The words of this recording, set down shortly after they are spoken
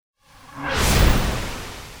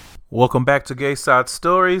Welcome back to Gay Side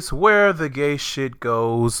Stories, where the gay shit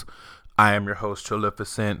goes. I am your host,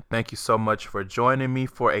 Trilificent. Thank you so much for joining me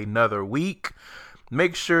for another week.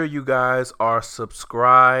 Make sure you guys are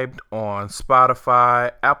subscribed on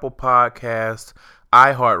Spotify, Apple Podcasts,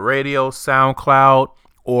 iHeartRadio, SoundCloud,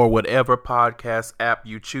 or whatever podcast app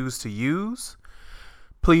you choose to use.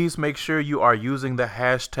 Please make sure you are using the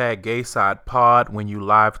hashtag GaySidePod when you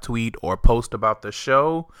live tweet or post about the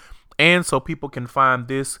show. And so people can find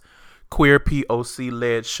this queer POC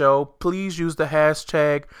led show, please use the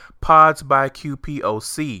hashtag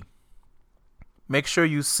PodsByQPOC. Make sure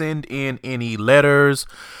you send in any letters,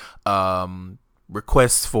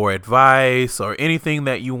 requests for advice, or anything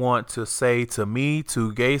that you want to say to me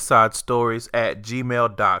to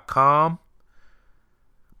gaysidestories@gmail.com.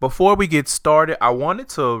 Before we get started, I wanted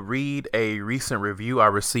to read a recent review I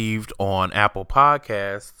received on Apple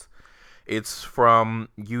Podcasts. It's from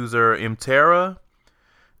user Mtera,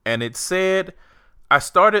 and it said, I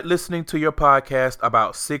started listening to your podcast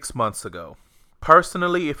about 6 months ago.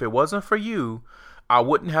 Personally, if it wasn't for you, I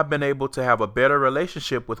wouldn't have been able to have a better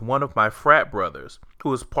relationship with one of my frat brothers,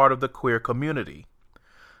 who is part of the queer community.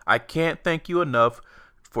 I can't thank you enough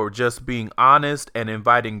for just being honest and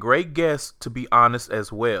inviting great guests to be honest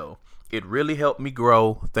as well. It really helped me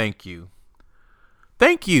grow. Thank you.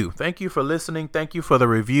 Thank you. Thank you for listening. Thank you for the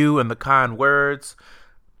review and the kind words.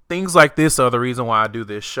 Things like this are the reason why I do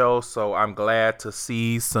this show, so I'm glad to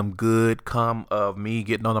see some good come of me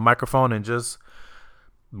getting on the microphone and just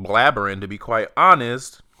blabbering, to be quite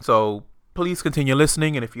honest. So please continue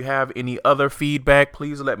listening, and if you have any other feedback,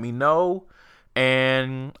 please let me know.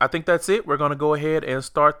 And I think that's it. We're going to go ahead and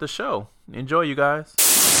start the show. Enjoy, you guys.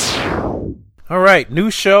 All right,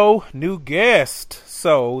 new show, new guest.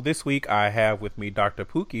 So this week I have with me Dr.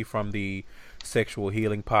 Pookie from the Sexual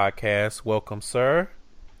Healing Podcast. Welcome, sir.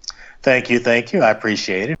 Thank you. I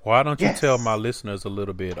appreciate it. Why don't you tell my listeners a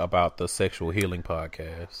little bit about the Sexual Healing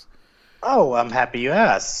Podcast? Oh, I'm happy you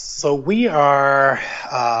asked. So we are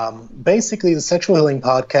basically the Sexual Healing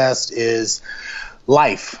Podcast is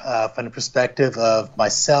life from the perspective of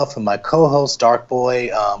myself and my co-host Dark Boy.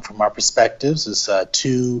 From our perspectives as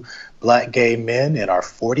two black gay men in our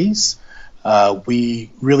 40s. We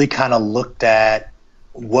really kind of looked at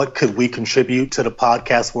what could we contribute to the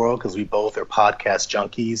podcast world, because we both are podcast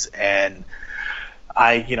junkies. And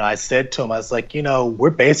I said to him, I was like, we're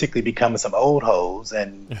basically becoming some old hoes,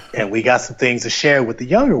 and we got some things to share with the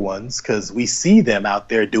younger ones, because we see them out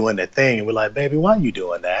there doing their thing, and we're like, baby, why are you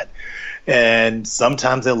doing that? And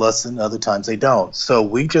sometimes they listen, other times they don't. So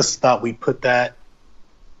we just thought we'd put that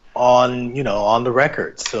on the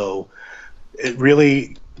record. So it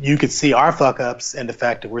really, you could see our fuck ups and the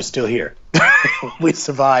fact that we're still here. We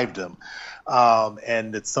survived them.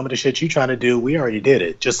 And that some of the shit you trying to do, we already did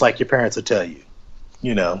it. Just like your parents will tell you.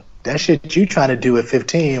 That shit you trying to do at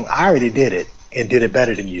 15, I already did it and did it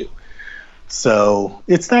better than you. So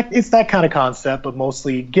it's that kind of concept, but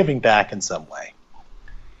mostly giving back in some way.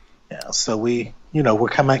 Yeah. So we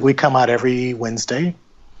come out every Wednesday,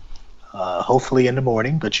 hopefully in the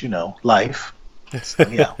morning, but life. So,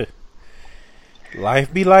 yeah.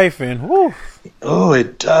 Life be lifing. Woo. Oh,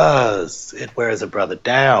 it does. It wears a brother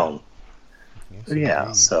down. Yes, yeah.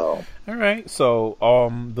 indeed. So. All right. So,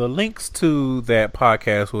 the links to that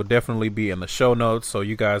podcast will definitely be in the show notes, so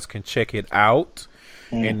you guys can check it out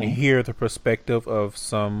and hear the perspective of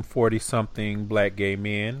some 40-something black gay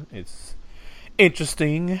men. It's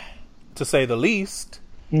interesting, to say the least.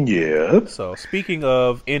 Yeah. So, speaking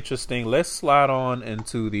of interesting, let's slide on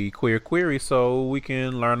into the queer query so we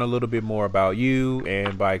can learn a little bit more about you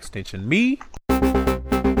and, by extension, me.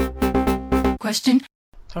 Question.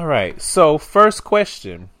 All right. So, first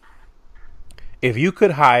question. If you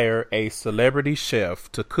could hire a celebrity chef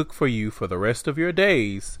to cook for you for the rest of your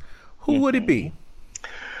days, who would it be?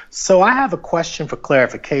 So, I have a question for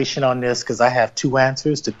clarification on this, because I have two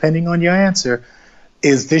answers. Depending on your answer,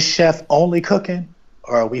 is this chef only cooking?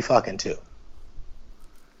 Or are we fucking too?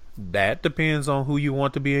 That depends on who you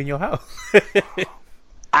want to be in your house.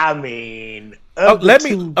 I mean,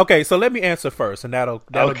 okay, so let me answer first, and that'll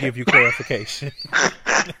Okay. give you clarification.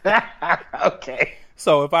 Okay.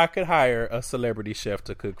 So if I could hire a celebrity chef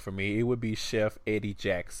to cook for me, it would be Chef Eddie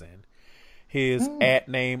Jackson. His @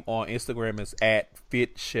 name on Instagram is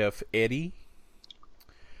 @FitChefEddie.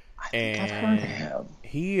 I think I've heard of him.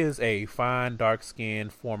 He is a fine,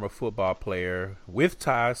 dark-skinned former football player with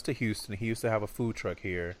ties to Houston. He used to have a food truck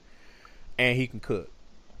here, and he can cook.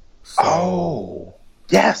 So,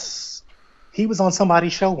 Yes. He was on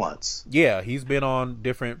somebody's show once. yeah, he's been on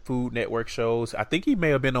different Food Network shows. I think he may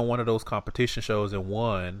have been on one of those competition shows and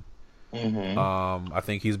won. I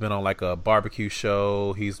think he's been on like a barbecue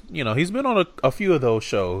show. He's been on a few of those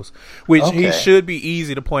shows, which he should be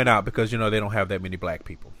easy to point out because they don't have that many black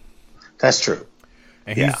people. That's true.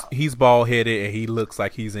 And he's bald headed and he looks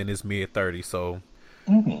like he's in his mid-30s, so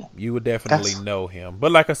you would definitely know him.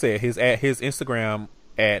 But like I said, his Instagram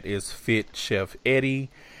 @ is Fit Chef Eddie,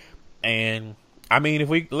 and I mean, if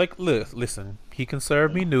we listen, he can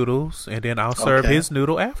serve me noodles, and then I'll serve his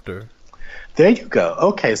noodle after. There you go.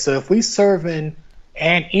 Okay, so if we serving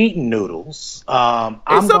and eating noodles,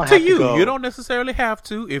 it's up to you. You don't necessarily have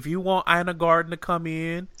to. If you want Ina Garten to come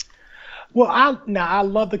in. Well, I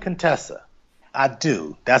love the Contessa. I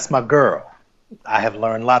do. That's my girl. I have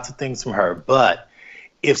learned lots of things from her. But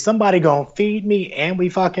if somebody gonna feed me and we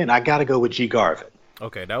fucking, I gotta go with G Garvin.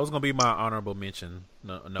 Okay, that was gonna be my honorable mention.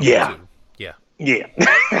 Number 2. Yeah.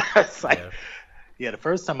 It's like, the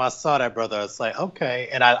first time I saw that brother, I was like, okay.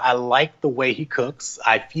 And I like the way he cooks.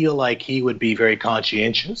 I feel like he would be very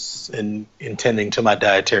conscientious in tending to my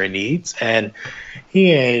dietary needs. And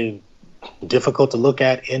he ain't difficult to look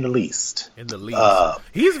at in the least.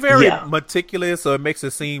 He's very meticulous, so it makes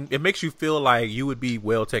you feel like you would be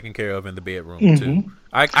well taken care of in the bedroom too.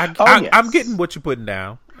 I'm getting what you're putting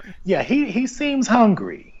down. Yeah, he seems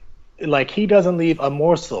hungry. Like he doesn't leave a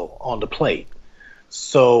morsel on the plate.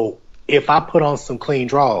 So if I put on some clean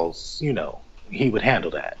drawers, he would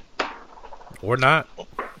handle that. Or not.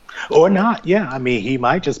 Yeah. I mean, he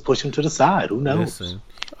might just push him to the side. Who knows? Listen,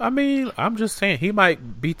 I mean, I'm just saying he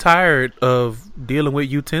might be tired of dealing with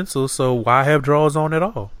utensils, so why have drawers on at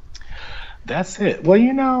all? That's it.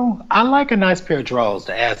 Well, I like a nice pair of drawers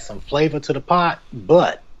to add some flavor to the pot,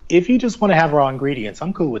 but if you just want to have raw ingredients,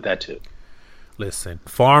 I'm cool with that too. Listen,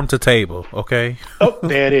 farm to table, okay? Oh,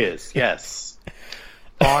 there it is. Yes.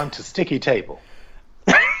 Farm to sticky table.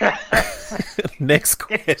 Next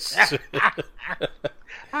question.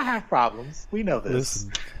 I have problems. We know this.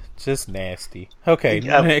 Listen, just nasty. Okay,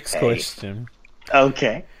 next question.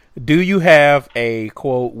 Okay. Do you have a,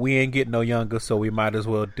 quote, we ain't getting no younger, so we might as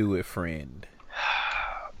well do it, friend?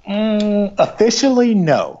 Officially,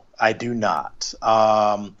 no, I do not.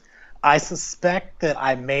 I suspect that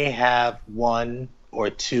I may have one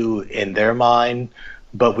or two in their mind,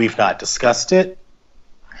 but we've not discussed it.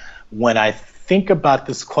 When I think about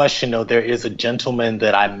this question, though, there is a gentleman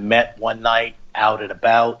that I met one night out and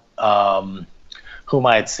about, whom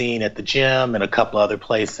I had seen at the gym and a couple other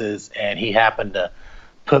places, and he happened to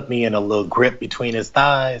put me in a little grip between his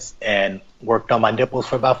thighs and worked on my nipples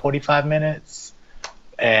for about 45 minutes.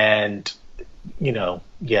 And,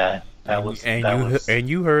 that was... And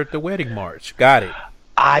you heard the wedding march. Got it.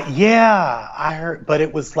 I heard, but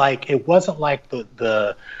it was like, it wasn't like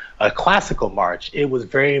the classical march. It was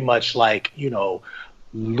very much like,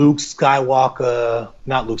 Luke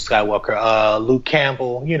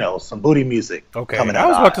Campbell, some booty music. Okay. Coming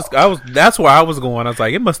out. That's where I was going. I was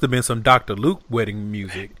like, it must have been some Dr. Luke wedding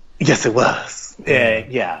music. Yes, it was.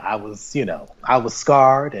 Yeah, I was, I was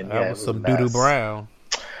scarred, and that was some Doodoo Brown.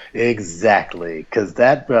 Exactly, because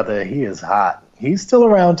that brother, he is hot. He's still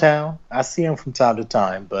around town. I see him from time to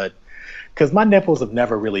time, but because my nipples have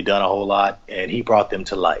never really done a whole lot, and he brought them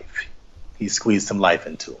to life. He squeezed some life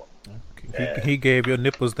into them. He gave your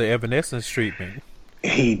nipples the Evanescence treatment.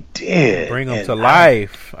 He did. Bring them to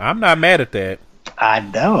life. I'm not mad at that. I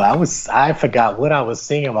know. I forgot what I was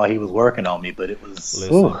singing while he was working on me, but it was...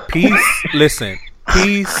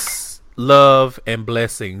 Peace, love, and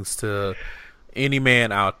blessings to any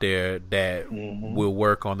man out there that will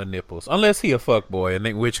work on the nipples. Unless he a fuckboy,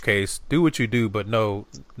 in which case, do what you do, but no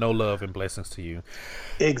love and blessings to you.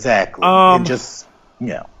 Exactly. And just,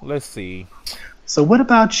 Let's see. So what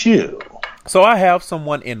about you? So I have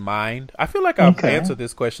someone in mind. I feel like I've answered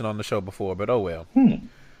this question on the show before, but oh well.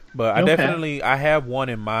 But I have one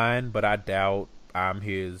in mind, but I doubt I'm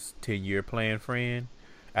his 10-year plan friend.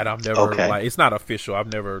 And I've never, it's not official.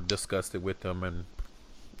 I've never discussed it with him and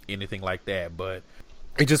anything like that. But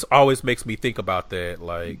it just always makes me think about that.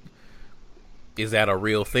 Like, is that a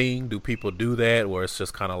real thing? Do people do that? Or it's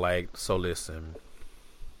just kind of like, so listen,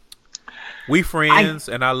 we friends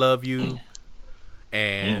and I love you.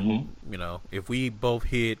 And, if we both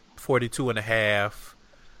hit 42 and a half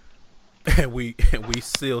and we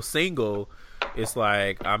still single, it's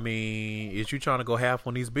like, I mean, is you trying to go half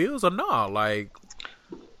on these bills or not? Like,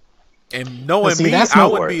 and knowing me, I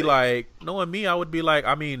would be like,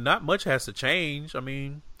 I mean, not much has to change. I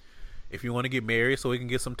mean, if you want to get married so we can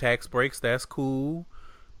get some tax breaks, that's cool.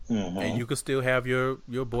 And you can still have your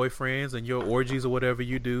boyfriends and your orgies or whatever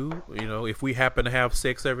you do. If we happen to have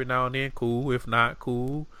sex every now and then, cool. If not,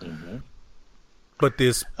 cool. But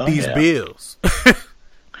these bills.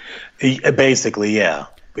 Basically, yeah.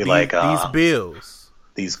 Be these bills,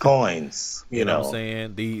 these coins, you know what I'm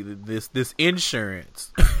saying? This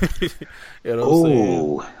insurance. You know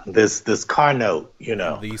what I'm saying? This car note, you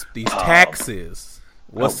know. These taxes.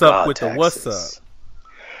 What's up with taxes. the what's up?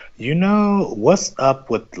 You know, what's up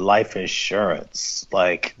with life insurance?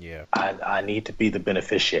 Like, Yeah. I need to be the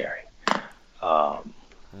beneficiary. I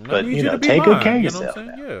But, need you know, to be take good mine, care of you know yourself. what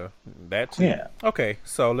I'm saying? Yeah. That too. Yeah. Okay,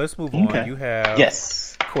 so let's move on. Okay. You have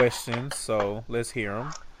Yes. questions, so let's hear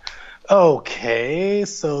them. Okay,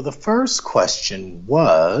 so the first question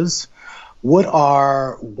was, what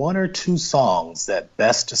are one or two songs that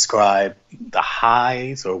best describe the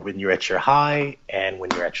highs, or when you're at your high and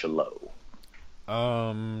when you're at your low?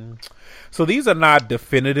 So these are not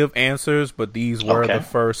definitive answers, but these were Okay. the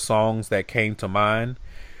first songs that came to mind.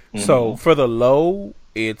 So for the low,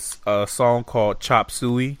 it's a song called Chop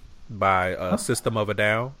Suey by System of a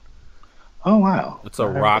Down. Oh, wow. It's a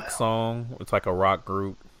rock song. It's like a rock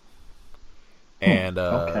group. And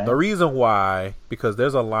okay. the reason why, because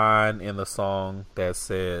there's a line in the song that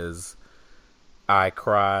says, I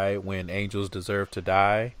cry when angels deserve to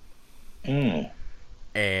die.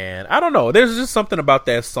 And I don't know, there's just something about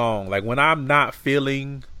that song. Like when I'm not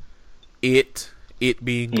feeling it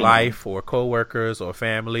being life or coworkers or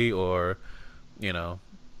family or, you know,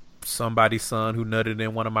 somebody's son who nutted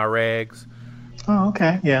in one of my rags, Oh,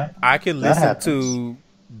 okay. Yeah. I can That listen happens. to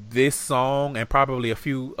this song and probably a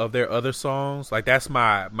few of their other songs. Like that's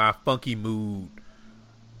my funky mood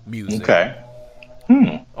music. Okay.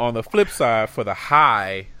 On the flip side, for the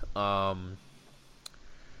high,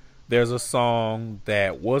 there's a song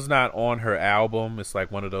that was not on her album. It's like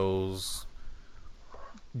one of those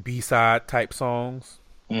B-side type songs.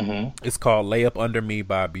 It's called Lay Up Under Me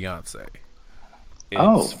by Beyonce.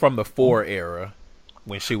 It's from the 4 era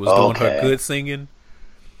when she was doing her Okay. good singing.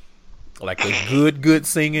 Like the good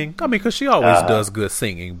singing. I mean, because she always does good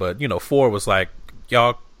singing. But, you know, 4 was like,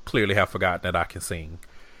 y'all clearly have forgotten that I can sing.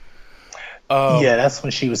 Yeah, that's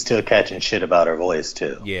when she was still catching shit about her voice,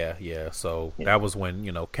 too. Yeah. So that was when,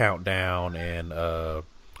 you know, Countdown and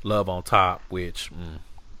Love on Top, which,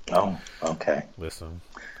 Oh, okay. listen.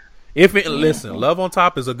 Love on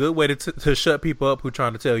Top is a good way to shut people up who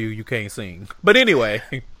trying to tell you can't sing. But anyway.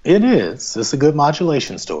 It is. It's a good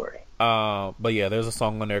modulation story. But yeah, there's a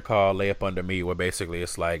song on there called Lay Up Under Me where basically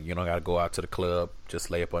it's like, you don't got to go out to the club,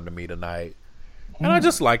 just lay up under me tonight. And I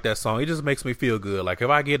just like that song. It just makes me feel good. Like if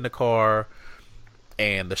I get in the car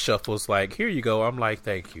and the shuffle's like, here you go, I'm like,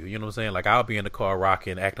 thank you. You know what I'm saying? Like I'll be in the car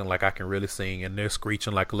rocking, acting like I can really sing, and they're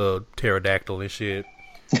screeching like a little pterodactyl and shit.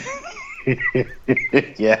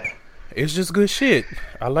 Yeah. It's just good shit.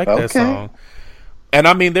 I like that Okay. song. And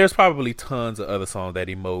I mean, there's probably tons of other songs that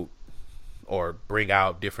emote or bring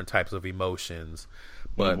out different types of emotions.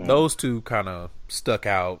 But those two kind of stuck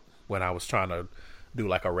out when I was trying to do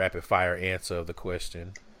like a rapid fire answer of the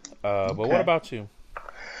question. But what about you?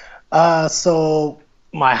 So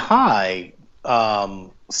my high,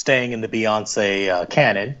 staying in the Beyonce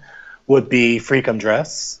canon, would be "Freakum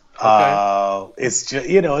Dress." It's just,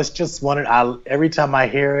 you know, it's just every time I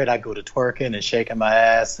hear it, I go to twerking and shaking my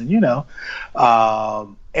ass, and you know,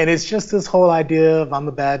 and it's just this whole idea of I'm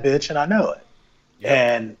a bad bitch and I know it,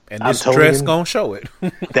 and And I'm this totally- dress gonna show it.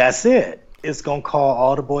 That's it. It's gonna call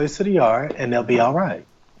all the boys to the yard, and they'll be all right.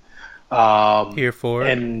 Here for it.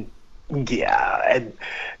 And yeah,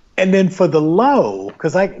 and then for the low,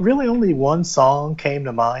 because I really only one song came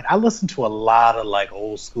to mind. I listen to a lot of like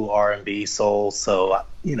old school R&B, soul, so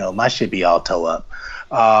you know my shit be all toe up.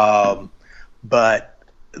 But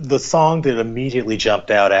the song that immediately jumped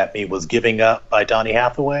out at me was "Giving Up" by Donny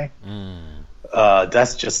Hathaway.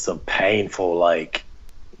 That's just some painful, like,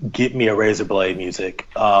 get me a razor blade music,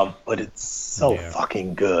 but it's so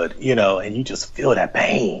fucking good, you know, and you just feel that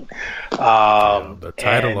pain. The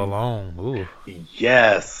title and- alone. Ooh.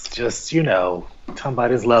 Yes, just, you know, talking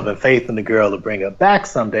about his love and faith in the girl to bring her back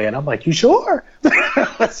someday, and I'm like, you sure?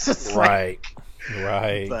 It's just like,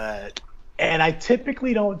 Right. and I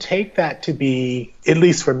typically don't take that to be, at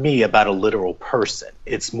least for me, about a literal person.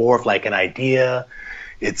 It's more of like an idea.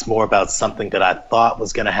 It's more about something that I thought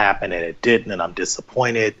was going to happen and it didn't, and I'm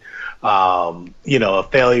disappointed. You know, a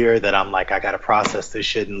failure that I'm like, I got to process this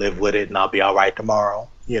shit and live with it, and I'll be all right tomorrow.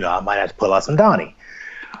 You know, I might have to pull out some Donnie.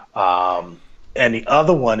 And the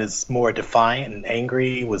other one is more defiant and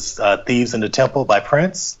angry, was Thieves in the Temple by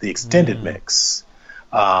Prince, the extended mix.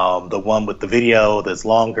 The one with the video that's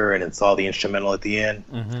longer and it's all the instrumental at the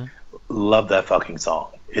end. Love that fucking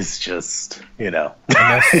song. It's just, you know.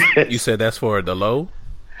 And you said that's for the low?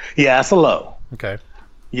 Yeah, that's a low. Okay.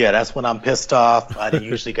 Yeah, that's when I'm pissed off. I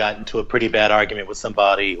usually got into a pretty bad argument with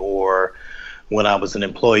somebody, or when I was an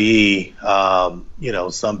employee, some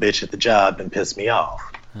bitch at the job and pissed me off.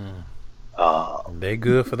 They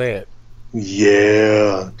good for that.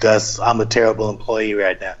 Yeah, I'm a terrible employee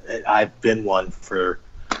right now. I've been one for.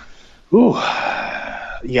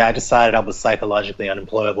 I decided I was psychologically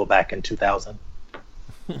unemployable back in 2000.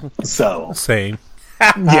 So same.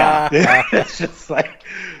 Yeah, it's just like,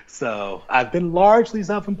 so I've been largely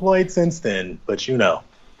self-employed since then, but not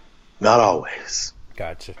always.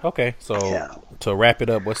 Gotcha. Okay, so to wrap it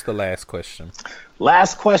up, what's the last question?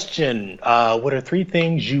 Last question. What are 3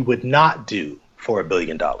 things you would not do for $1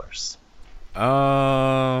 billion?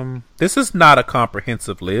 This is not a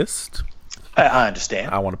comprehensive list. I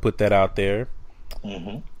understand. I want to put that out there.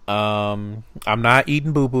 Mm-hmm. I'm not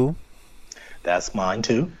eating boo-boo. That's mine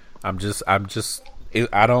too. I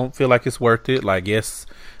don't feel like it's worth it. Like, yes,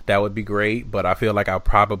 that would be great, but I feel like I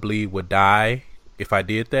probably would die if I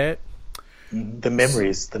did that. The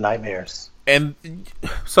memories, the nightmares. And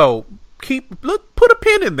so put a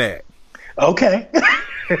pin in that. Okay.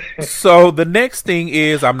 So the next thing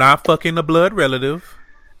is I'm not fucking a blood relative.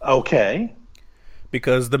 Okay.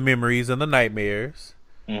 Because the memories and the nightmares.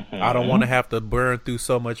 Mm-hmm. I don't want to have to burn through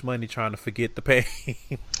so much money trying to forget the pain.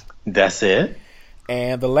 That's it.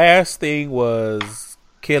 And the last thing was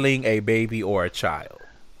killing a baby or a child.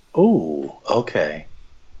 Ooh, okay.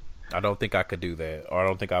 I don't think I could do that, or I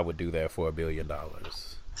don't think I would do that for $1 billion.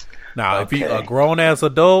 Now, if you're a grown ass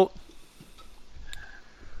adult,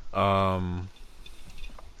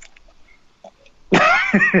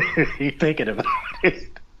 you thinking about it?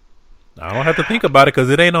 I don't have to think about it because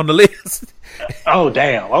it ain't on the list. Oh,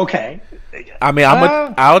 damn. Okay. I mean,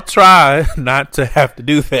 I'll try not to have to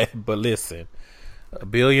do that, but listen, $1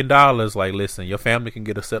 billion, like, listen, your family can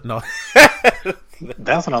get a set. No,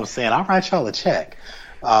 that's what I'm saying. I'll write y'all a check.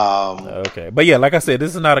 Okay, but yeah, like I said,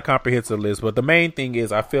 this is not a comprehensive list, but the main thing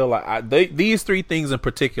is I feel like these 3 things in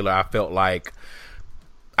particular, I felt like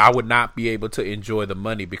I would not be able to enjoy the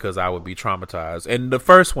money because I would be traumatized. And the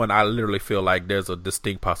first one, I literally feel like there's a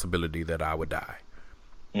distinct possibility that I would die.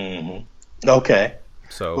 Mm-hmm. Okay.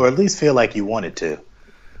 So, or at least feel like you wanted to.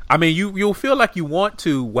 I mean, you'll feel like you want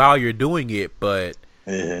to while you're doing it, but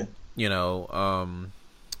mm-hmm.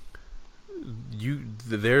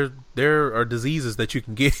 There are diseases that you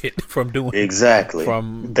can get from doing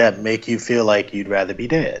that make you feel like you'd rather be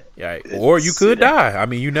dead. Yeah, or you could die. I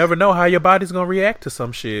mean, you never know how your body's gonna react to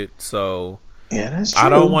some shit. So yeah, that's true. I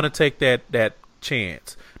don't want to take that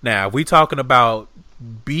chance. Now, if we talking about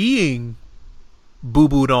being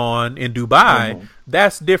boo-booed on in Dubai,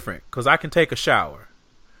 that's different because I can take a shower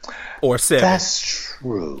or 7. That's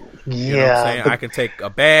true. You know what I'm saying? I can take a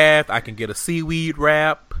bath. I can get a seaweed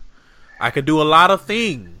wrap. I can do a lot of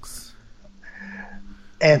things.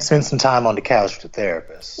 And spend some time on the couch with a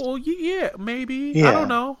therapist. Well, yeah, maybe. Yeah. I don't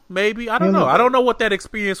know. Maybe. I don't know. I don't know what that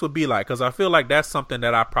experience would be like because I feel like that's something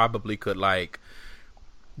that I probably could, like,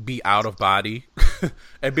 be out of body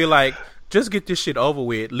and be like, just get this shit over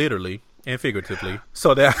with, literally and figuratively,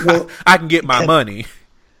 so that I can get my money.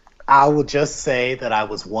 I will just say that I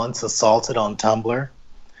was once assaulted on Tumblr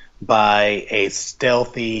by a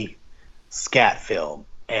stealthy scat film,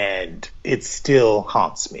 and it still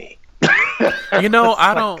haunts me. I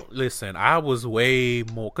don't listen. I was way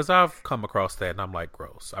more because I've come across that, and I'm like,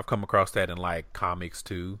 gross. I've come across that in like comics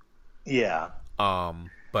too. Yeah.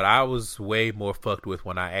 But I was way more fucked with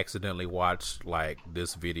when I accidentally watched like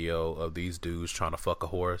this video of these dudes trying to fuck a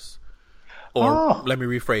horse, or let me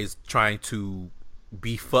rephrase, trying to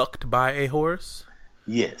be fucked by a horse.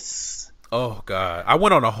 Yes. Oh God, I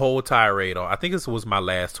went on a whole tirade on. I think this was my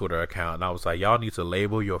last Twitter account, and I was like, y'all need to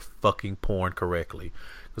label your fucking porn correctly.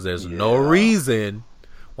 Because there's no reason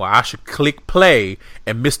why I should click play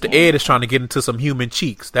and Mr. Ed is trying to get into some human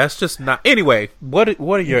cheeks. That's just not. Anyway, what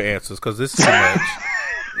are your answers? Because this is too much.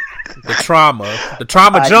 The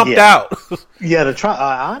trauma jumped out. Yeah,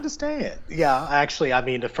 I understand. Yeah, actually, I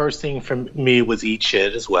mean, the first thing for me was eat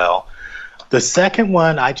shit as well. The second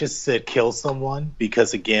one, I just said kill someone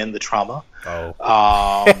because, again, the trauma.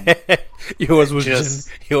 Yours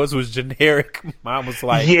was generic. Mine was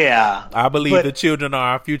like, yeah, I believe the children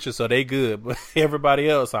are our future, so they good. But everybody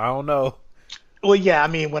else, I don't know. Well, yeah, I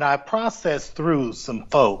mean, when I process through some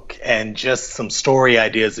folk and just some story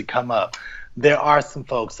ideas that come up, there are some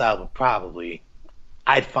folks I'd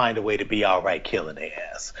find a way to be all right killing their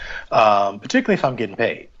ass, particularly if I'm getting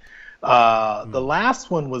paid. The last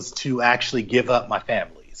one was to actually give up my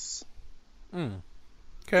families.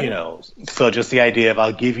 Okay. So just the idea of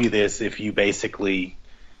I'll give you this if you basically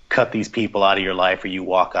cut these people out of your life or you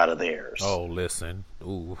walk out of theirs. Oh, listen,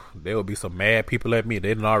 Ooh, there will be some mad people at me.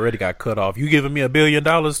 They done already got cut off. You giving me $1 billion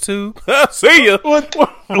too? See ya.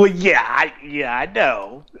 Well, yeah, I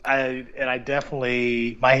know. I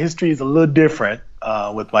definitely, my history is a little different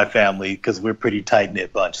with my family because we're a pretty tight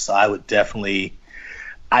knit bunch. So I would definitely,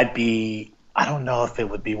 I don't know if it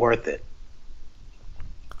would be worth it.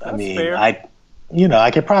 That's fair.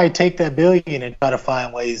 I could probably take that billion and try to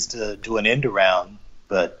find ways to do an end around,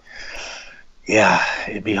 but yeah,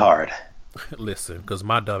 it'd be hard. Listen, because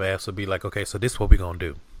my dumb ass would be like, okay, so this is what we gonna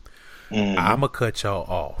do. I'm gonna cut y'all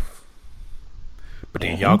off, but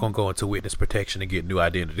then y'all gonna go into witness protection and get new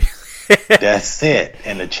identity. That's it,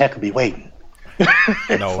 and the check will be waiting.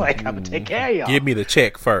 No, like I'm gonna take care of y'all. Give me the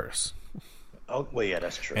check first. Oh, well, yeah,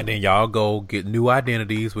 that's true. And then y'all go get new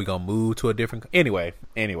identities. We're gonna move to a different. Anyway.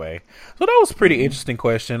 So that was a pretty interesting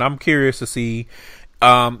question. I'm curious to see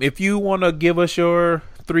if you want to give us your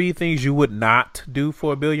 3 things you would not do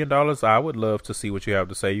for $1 billion. I would love to see what you have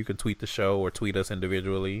to say. You can tweet the show or tweet us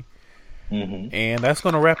individually. And that's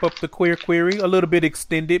going to wrap up the queer query. A little bit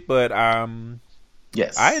extended, but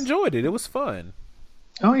yes, I enjoyed it. It was fun.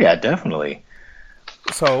 Oh yeah, definitely.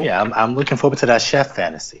 So yeah, I'm looking forward to that chef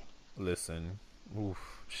fantasy. Listen,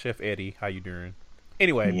 Chef Eddie, how you doing?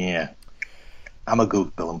 Anyway, yeah, I'm a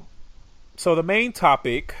Google him. So the main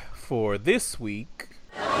topic for this week.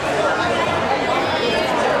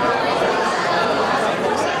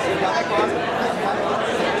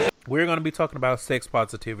 We're going to be talking about sex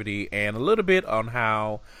positivity and a little bit on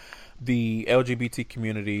how the LGBT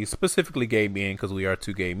community, specifically gay men, because we are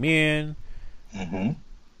 2 gay men,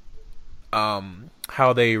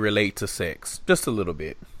 how they relate to sex, just a little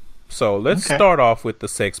bit. So let's start off with the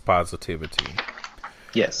sex positivity.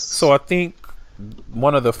 Yes. So I think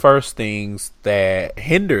one of the first things that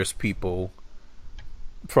hinders people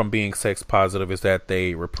from being sex positive is that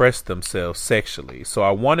they repress themselves sexually. So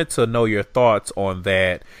I wanted to know your thoughts on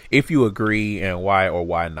that, if you agree, and why or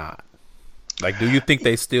why not. Like, do you think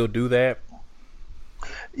they still do that?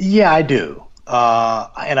 Yeah, I do.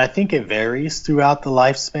 And I think it varies throughout the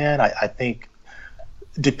lifespan. I think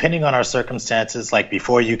depending on our circumstances, like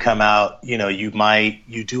before you come out,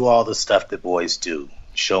 you do all the stuff that boys do.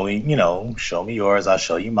 Show me yours, I'll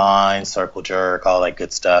show you mine, circle jerk, all that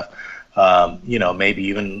good stuff. Maybe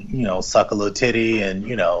even, suck a little titty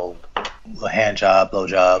and, a hand job, blow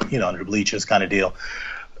job, under the bleachers kind of deal.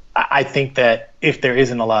 I think that if there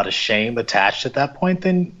isn't a lot of shame attached at that point,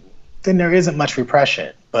 then there isn't much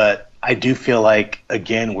repression. But I do feel like,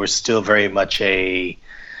 again, we're still very much a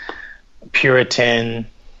Puritan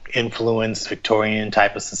influenced Victorian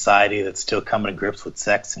type of society that's still coming to grips with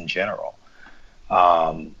sex in general.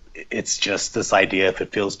 It's just this idea, if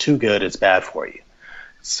it feels too good, it's bad for you.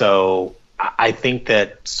 So I think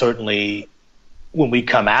that certainly when we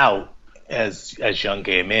come out as young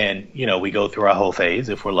gay men, we go through our whole phase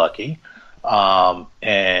if we're lucky.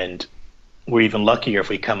 And we're even luckier if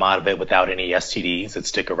we come out of it without any STDs that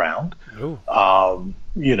stick around. And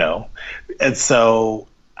so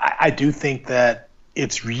I do think that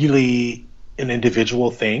it's really an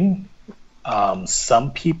individual thing.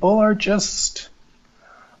 Some people are just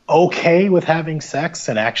okay with having sex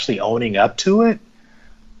and actually owning up to it.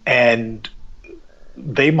 And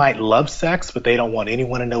they might love sex, but they don't want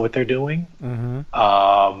anyone to know what they're doing.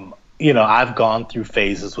 I've gone through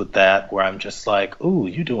phases with that where I'm just like, ooh,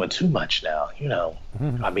 you're doing too much now.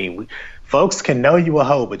 I mean, folks can know you a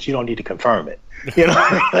hoe, but you don't need to confirm it.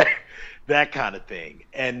 That kind of thing.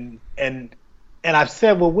 And I've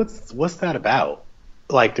said, well, what's that about?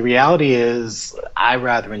 Like, the reality is I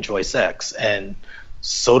rather enjoy sex, and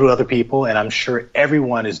so do other people, and I'm sure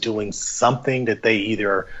everyone is doing something that they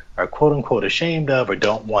either are quote unquote ashamed of or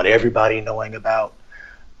don't want everybody knowing about.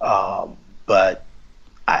 But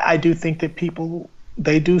I do think that people,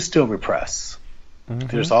 they do still repress.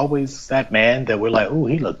 There's always that man that we're like, oh,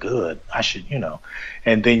 he look good, I should,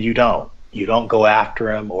 and then you don't go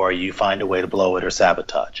after him, or you find a way to blow it or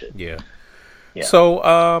sabotage it. Yeah. So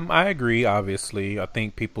I agree. Obviously, I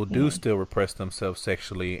think people do still repress themselves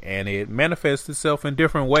sexually, and it manifests itself in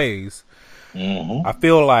different ways. I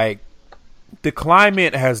feel like the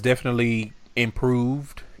climate has definitely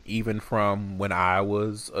improved, even from when I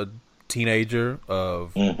was a teenager,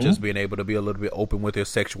 of just being able to be a little bit open with your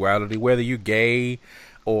sexuality, whether you're gay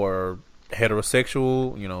or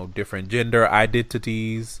heterosexual, different gender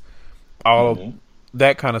identities, all of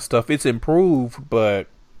that kind of stuff. It's improved, but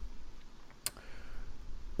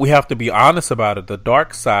we have to be honest about it. The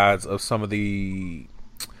dark sides of some of the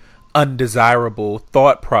undesirable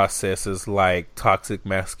thought processes, like toxic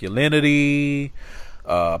masculinity,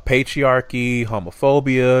 patriarchy,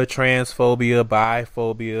 homophobia, transphobia,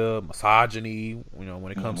 biphobia, misogyny,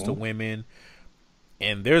 when it comes to women,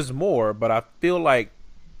 And there's more, but I feel like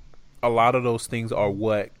a lot of those things are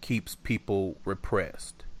what keeps people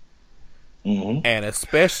repressed. And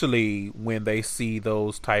especially when they see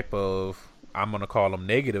those type of, I'm going to call them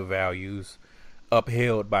negative values,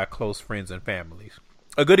 upheld by close friends and families.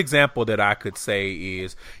 A good example that I could say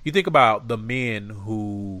is, you think about the men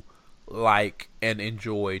who like and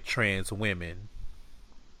enjoy trans women,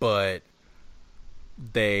 but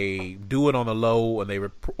they do it on the low, and they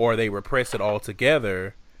repress it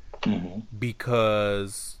altogether,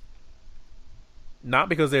 because not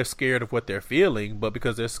because they're scared of what they're feeling, but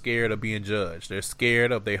because they're scared of being judged. They're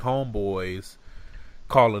scared of their homeboys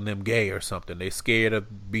calling them gay or something. They're scared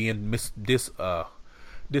of being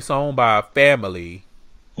disowned by a family,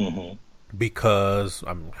 because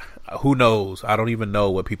who knows? I don't even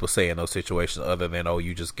know what people say in those situations other than, "Oh,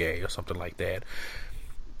 you just gay" or something like that.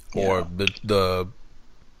 Yeah. Or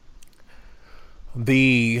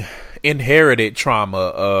the inherited trauma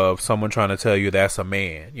of someone trying to tell you that's a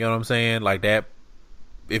man. You know what I'm saying? Like that.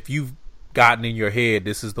 If you've gotten in your head,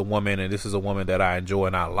 this is the woman and this is a woman that I enjoy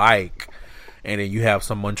and I like, and then you have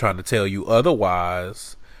someone trying to tell you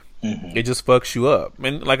otherwise, it just fucks you up.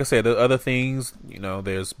 And like I said, the other things,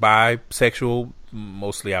 there's bisexual,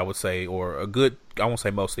 mostly I would say, or I won't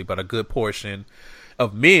say mostly, but a good portion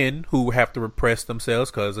of men who have to repress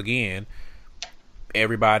themselves because, again,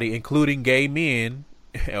 everybody, including gay men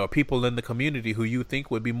or people in the community who you think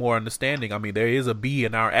would be more understanding. I mean, there is a B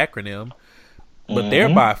in our acronym, but they're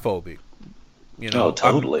biphobic.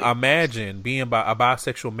 Totally. Imagine being a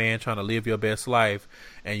bisexual man trying to live your best life,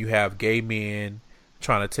 and you have gay men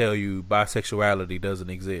trying to tell you bisexuality doesn't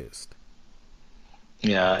exist.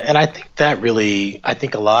 Yeah, and I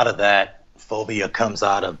think a lot of that phobia comes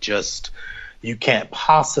out of just, you can't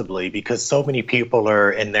possibly, because so many people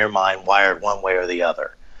are in their mind wired one way or the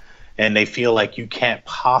other, and they feel like you can't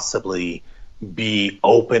possibly be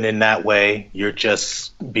open in that way. You're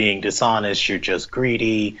just being dishonest. You're just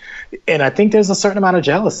greedy. And I think there's a certain amount of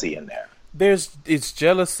jealousy in there. It's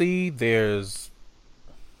jealousy. There's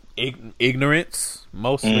ignorance,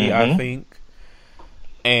 mostly, I think.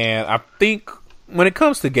 And I think when it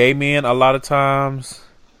comes to gay men, a lot of times,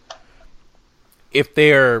 if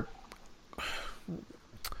they're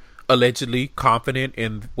allegedly confident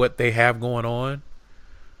in what they have going on,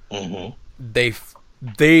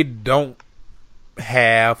 they don't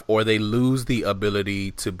have, or they lose the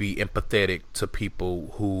ability to be empathetic to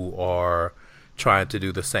people who are trying to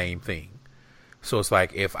do the same thing. So it's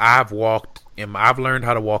like, if I've learned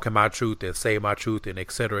how to walk in my truth and say my truth and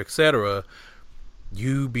et cetera,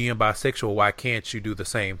 you being bisexual, why can't you do the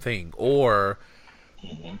same thing? Or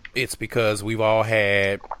it's because we've all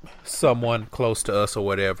had someone close to us or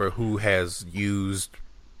whatever who has used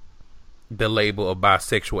the label of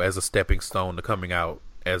bisexual as a stepping stone to coming out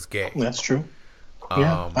as gay. That's true.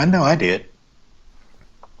 Yeah, I know I did.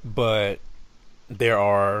 But there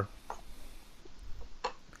are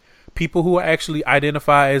people who actually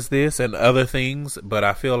identify as this and other things, but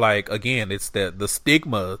I feel like, again, it's the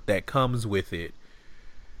stigma that comes with it.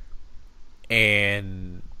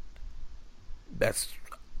 And that's,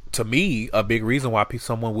 to me, a big reason why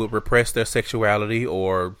someone would repress their sexuality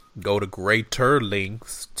or go to greater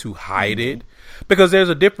lengths to hide it. Because there's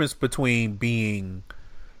a difference between being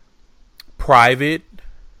private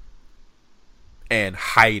and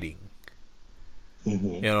hiding.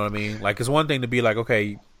 You know what I mean? Like, it's one thing to be like,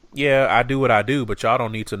 okay, yeah, I do what I do, but y'all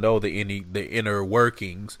don't need to know the inner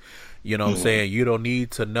workings. You know what I'm saying? You don't need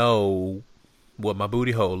to know what my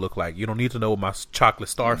booty hole look like. You don't need to know what my chocolate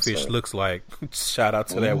starfish looks like. Shout out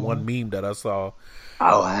to that one meme that I saw.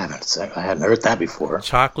 Oh, I hadn't heard that before.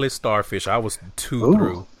 Chocolate starfish. I was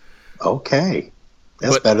through. Okay.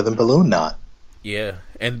 That's better than balloon knot. Yeah.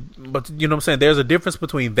 But you know what I'm saying? There's a difference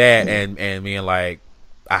between that and being like,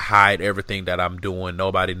 I hide everything that I'm doing.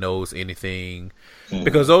 Nobody knows anything.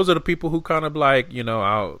 Because those are the people who kind of like, those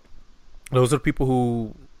are the people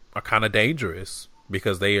who are kind of dangerous,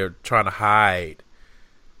 because they are trying to hide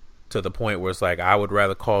to the point where it's like, I would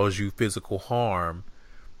rather cause you physical harm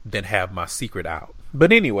than have my secret out.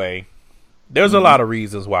 But anyway, there's a lot of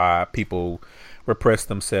reasons why people repress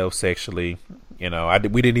themselves sexually. We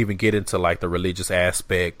didn't even get into like the religious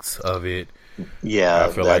aspects of it. Yeah,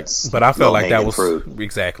 I felt like that was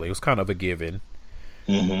exactly. It was kind of a given.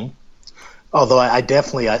 Although I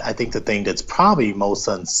think the thing that's probably most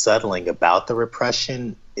unsettling about the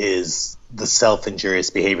repression is the self-injurious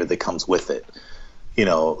behavior that comes with it.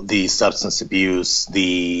 The substance abuse,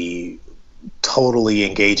 the totally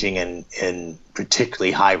engaging in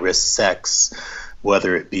particularly high-risk sex,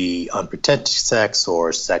 whether it be unprotected sex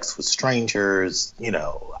or sex with strangers.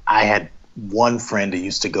 I had one friend who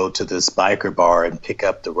used to go to this biker bar and pick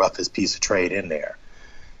up the roughest piece of trade in there.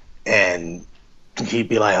 And he'd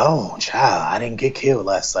be like, "Oh, child, I didn't get killed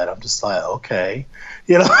last night." I'm just like, okay.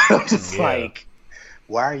 I'm just like,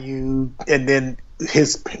 why are you? And then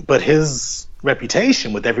his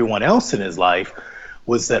reputation with everyone else in his life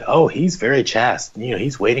was that, oh, he's very chaste.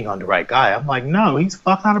 He's waiting on the right guy. I'm like, no, he's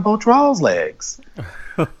fucking out of both Charles' legs.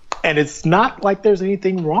 And it's not like there's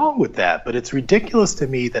anything wrong with that, but it's ridiculous to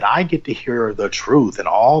me that I get to hear the truth and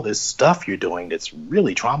all this stuff you're doing that's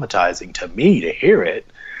really traumatizing to me to hear it,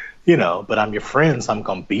 but I'm your friend, so I'm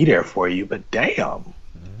going to be there for you, but damn.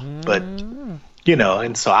 But,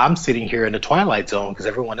 and so I'm sitting here in the Twilight Zone because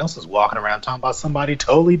everyone else is walking around talking about somebody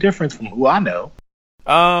totally different from who I know.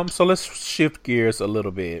 So let's shift gears a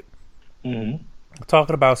little bit. Mm-hmm.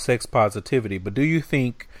 Talking about sex positivity, but do you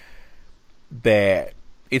think that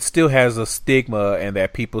it still has a stigma and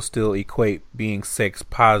that people still equate being sex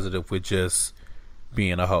positive with just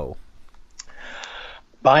being a hoe?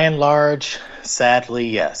 By and large, sadly,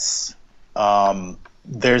 yes.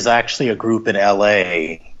 There's actually a group in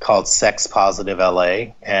LA called Sex Positive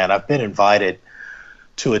LA, and I've been invited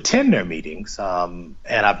to attend their meetings, and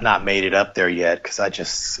I've not made it up there yet because I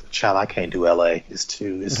can't do LA. It's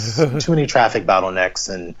too many traffic bottlenecks,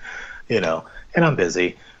 and and I'm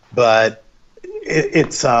busy. But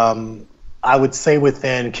it's I would say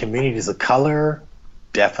within communities of color,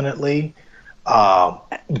 definitely.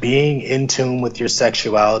 Being in tune with your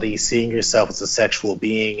sexuality, seeing yourself as a sexual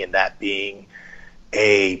being, and that being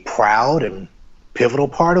a proud and pivotal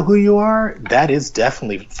part of who you are, that is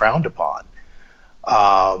definitely frowned upon.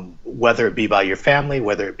 Whether it be by your family,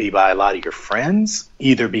 whether it be by a lot of your friends,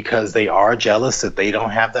 either because they are jealous that they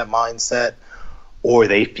don't have that mindset, or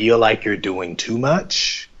they feel like you're doing too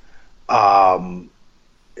much. And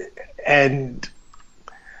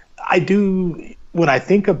I do, when I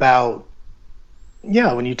think about,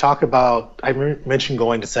 when you talk about, I mentioned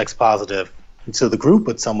going to Sex Positive to the group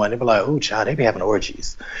with someone, they'd be like, "Oh, child, they be having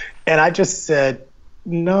orgies." And I just said,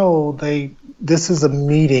 no, this is a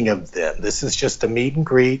meeting of them. This is just a meet and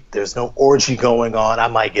greet. There's no orgy going on. I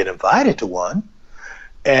might get invited to one.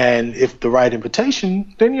 And if the right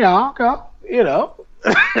invitation, then I'll go,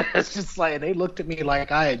 It's just like, they looked at me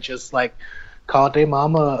like I had just like called their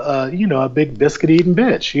mama, a big biscuit eating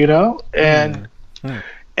bitch, And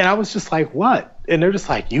and I was just like, what? And they're just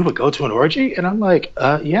like, you would go to an orgy? And I'm like,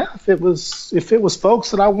 yeah, if it was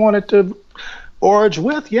folks that I wanted to orge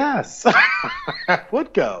with, yes, I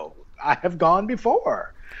would go. I have gone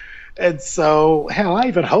before. And so, hell, I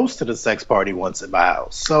even hosted a sex party once at my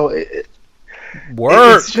house. So it's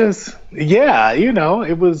just,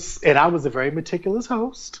 it was, and I was a very meticulous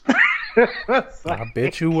host. I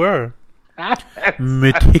bet you were.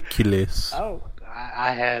 Meticulous. Oh,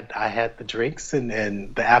 I had the drinks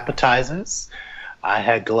and the appetizers. I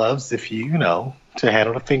had gloves if you to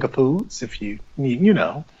handle the finger foods if you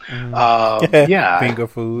finger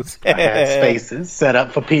foods. I had spaces set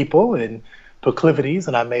up for people and proclivities,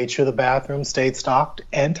 and I made sure the bathroom stayed stocked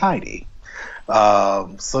and tidy. I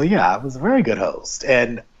was a very good host.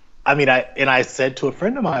 And I said to a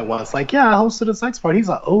friend of mine once, like, I hosted a sex party. He's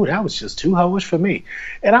like, oh, that was just too hoish for me.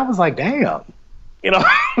 And I was like, damn. I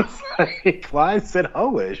was like, why is it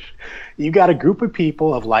hoish? You got a group of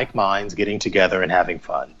people of like minds getting together and having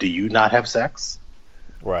fun. Do you not have sex?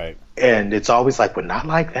 Right. And it's always like, well, not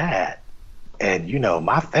like that. And,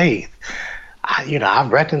 my faith,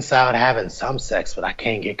 I've reconciled having some sex, but I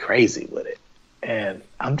can't get crazy with it. And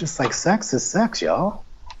I'm just like, sex is sex, y'all.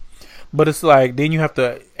 But it's like, then you have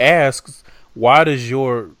to ask, why does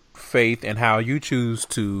your faith and how you choose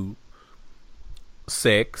to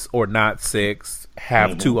sex or not sex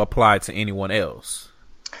have to apply to anyone else?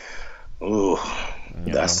 Ooh,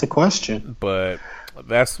 that's the question. But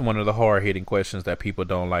that's one of the hard-hitting questions that people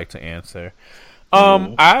don't like to answer.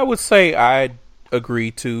 I would say I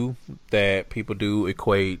agree too that people do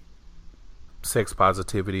equate sex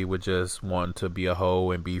positivity with just wanting to be a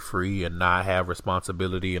hoe and be free and not have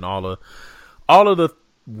responsibility and all of the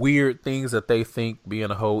weird things that they think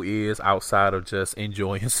being a hoe is outside of just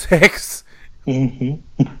enjoying sex. Mm-hmm.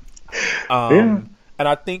 And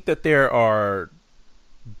I think that there are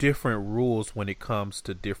different rules when it comes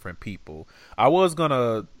to different people. I was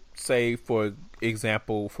gonna say, for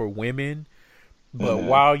example, for women, but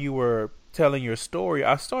while you were telling your story,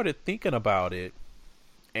 I started thinking about it,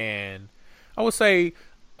 and I would say,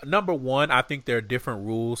 number one, I think there are different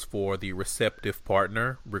rules for the receptive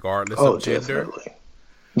partner, regardless of gender. Definitely.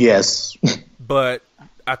 Yes. But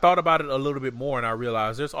I thought about it a little bit more, and I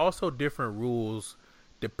realized there's also different rules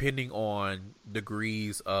depending on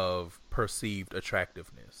degrees of perceived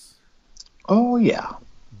attractiveness. Oh, yeah.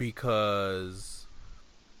 because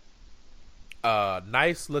a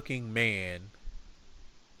nice looking man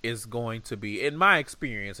is going to be, in my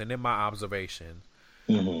experience and in my observation,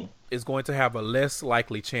 is going to have a less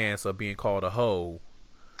likely chance of being called a hoe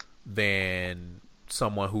than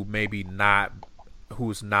someone who maybe not,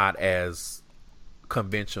 who's not as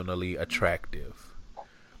conventionally attractive,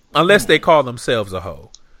 unless they call themselves a hoe.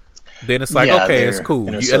 Then it's like, okay, it's cool.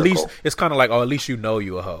 At least it's kind of like, oh, at least you know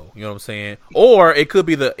you a hoe. You know what I'm saying? Or it could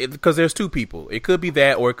be because there's two people. It could be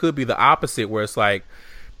that, or it could be the opposite, where it's like,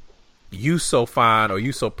 you so fine or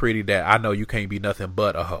you so pretty that I know you can't be nothing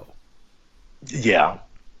but a hoe. Yeah.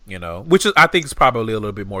 You know, which is, I think, is probably a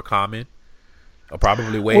little bit more common, or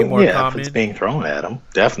probably way more common. If it's being thrown at them,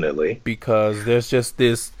 definitely. Because there's just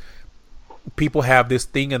this, people have this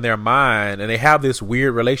thing in their mind, and they have this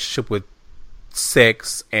weird relationship with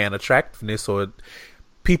sex and attractiveness, or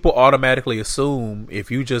people automatically assume if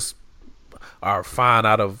you just are fine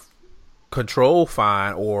out of control,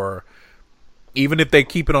 fine, or even if they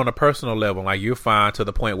keep it on a personal level, like you're fine to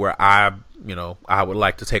the point where I would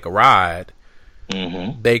like to take a ride.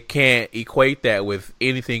 They can't equate that with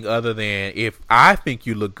anything other than, if I think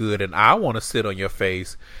you look good and I want to sit on your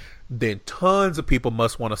face, then tons of people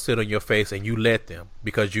must want to sit on your face, and you let them,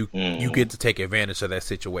 because you get to take advantage of that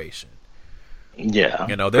situation. Yeah.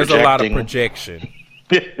 You know, there's a lot of projection.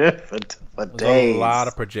 for days. A lot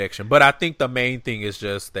of projection. But I think the main thing is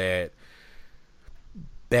just that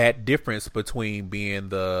difference between being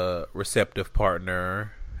the receptive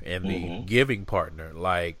partner and the giving partner.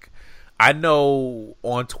 Like, I know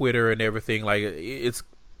on Twitter and everything, like, it's,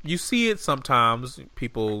 you see it sometimes,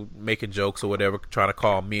 people making jokes or whatever, trying to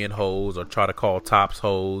call men hoes or try to call tops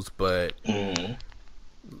hoes, but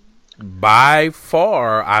by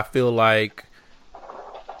far, I feel like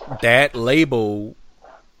that label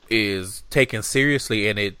is taken seriously,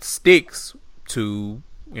 and it sticks to,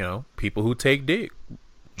 people who take dick.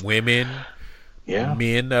 Women,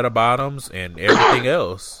 men at the bottoms, and everything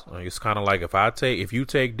else. Like, it's kind of like, if you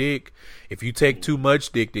take dick, if you take too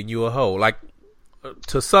much dick, then you a hoe. Like,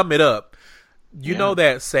 to sum it up, you know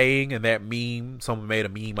that saying and that meme, someone made a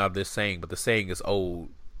meme out of this saying, but the saying is old,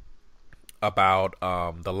 about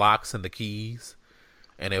the locks and the keys,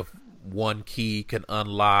 and if one key can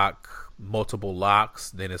unlock multiple locks,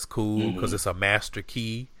 then it's cool because it's a master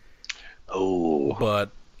key. Oh, but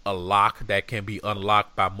a lock that can be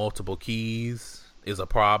unlocked by multiple keys is a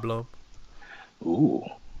problem. Ooh,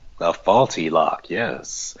 a faulty lock,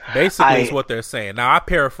 yes. Basically, is what they're saying. Now, I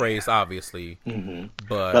paraphrase, obviously,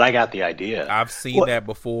 but I got the idea. I've seen that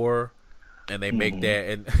before, and they make that.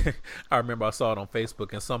 And I remember I saw it on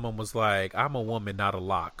Facebook, and someone was like, "I'm a woman, not a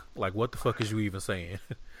lock." Like, what the fuck is you even saying?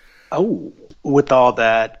 Oh, with all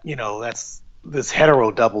that, that's this hetero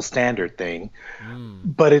double standard thing.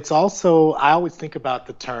 But it's also, I always think about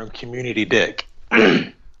the term community dick.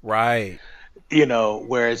 Right.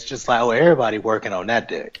 Where it's just like, oh, everybody working on that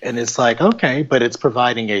dick. And it's like, okay, but it's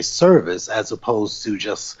providing a service as opposed to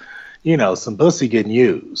just, some pussy getting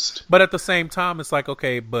used. But at the same time, it's like,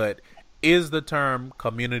 okay, but is the term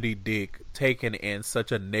community dick taken in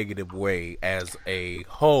such a negative way as a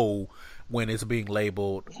hoe when it's being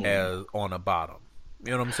labeled as on a bottom?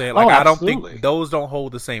 You know what I'm saying? Like, I don't think those don't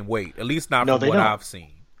hold the same weight, at least not from what I've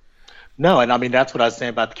seen. No, and I mean, that's what I was saying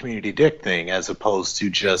about the community dick thing, as opposed to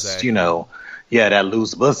just, that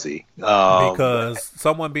loose pussy. Because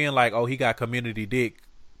someone being like, oh, he got community dick,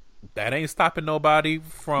 that ain't stopping nobody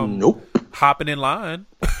from hopping in line.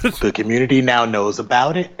 The community now knows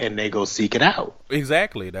about it, and they go seek it out.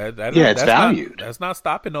 Exactly. It's valued. That's not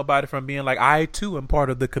stopping nobody from being like, I too am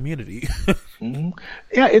part of the community.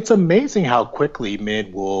 Yeah, it's amazing how quickly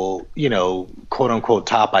men will, quote unquote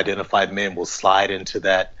top identified men will slide into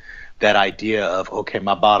that idea of, okay,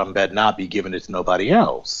 my bottom better not be giving it to nobody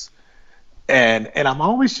else. And I'm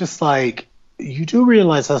always just like, you do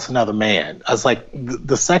realize that's another man. I was like,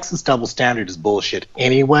 the sexist double standard is bullshit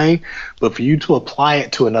anyway, but for you to apply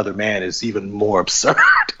it to another man is even more absurd.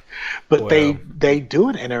 But they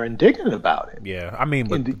do it and are indignant about it. Yeah, I mean,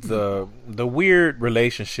 but the weird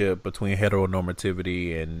relationship between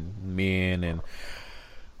heteronormativity and men and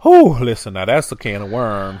listen, now that's a can of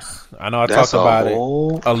worms. I know I talked about it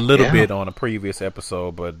a little bit on a previous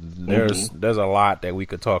episode, but there's a lot that we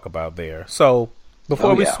could talk about there. So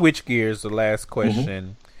before we switch gears, the last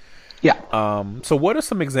question. So what are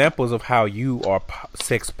some examples of how you are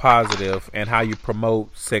sex positive and how you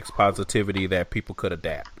promote sex positivity that people could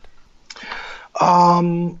adapt?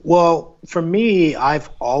 Well, for me, I've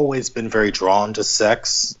always been very drawn to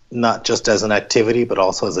sex, not just as an activity, but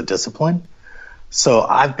also as a discipline. So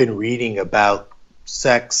I've been reading about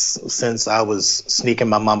sex since I was sneaking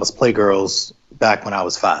my mama's Playgirls back when I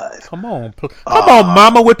was 5. Come on,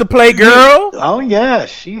 mama with the Playgirl. Oh yeah,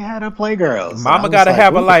 she had a Playgirl. So mama got to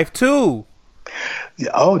have a life too.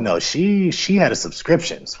 Oh no, she had a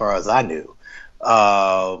subscription as far as I knew,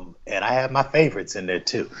 and I had my favorites in there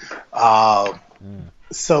too.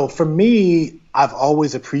 So for me, I've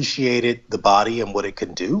always appreciated the body and what it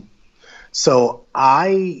can do. So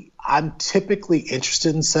I'm typically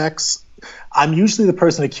interested in sex. I'm usually the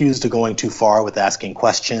person accused of going too far with asking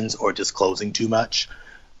questions or disclosing too much.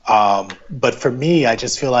 But for me, I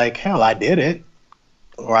just feel like, hell, I did it,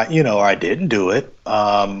 or I didn't do it.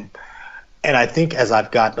 And I think as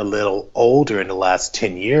I've gotten a little older in the last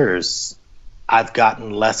 10 years, I've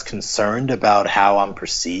gotten less concerned about how I'm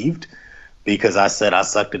perceived, because I said I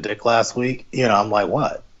sucked a dick last week. I'm like,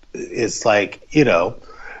 what? It's like,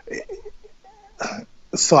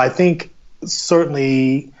 so I think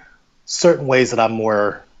certainly certain ways that I'm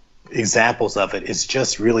more examples of it is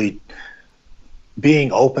just really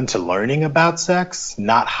being open to learning about sex,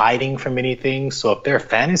 not hiding from anything. So if there are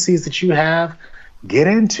fantasies that you have, get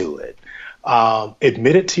into it.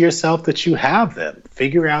 Admit it to yourself that you have them.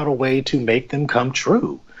 Figure out a way to make them come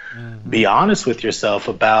true. Mm-hmm. Be honest with yourself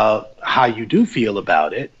about how you do feel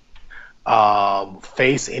about it.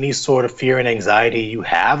 Face any sort of fear and anxiety you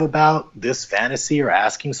have about this fantasy or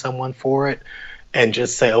asking someone for it, and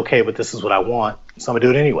just say, okay, but this is what I want, so I'm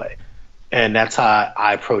gonna do it anyway. And that's how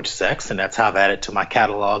I approach sex, and that's how I've added to my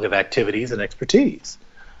catalog of activities and expertise.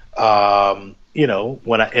 In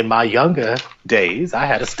my younger days, I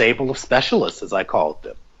had a stable of specialists, as I called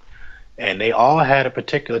them, and they all had a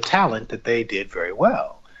particular talent that they did very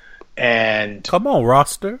well. And come on,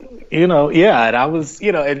 roster. And I was,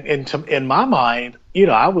 in my mind,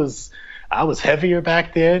 I was heavier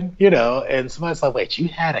back then, and somebody's like, wait, you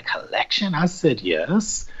had a collection? I said,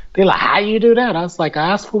 yes. They're like, how you do that? I was like,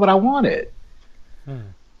 I asked for what I wanted.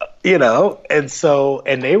 And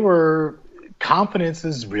they were, confidence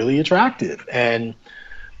is really attractive. And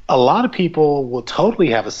a lot of people will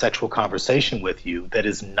totally have a sexual conversation with you that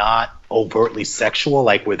is not overtly sexual,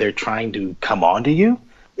 like where they're trying to come on to you.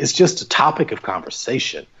 It's just a topic of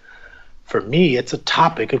conversation. For me, it's a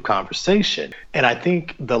topic of conversation. And I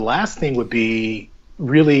think the last thing would be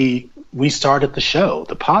really, we started the show,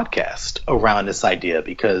 the podcast, around this idea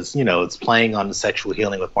because, it's playing on the sexual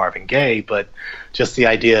healing with Marvin Gaye, but just the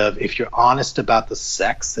idea of if you're honest about the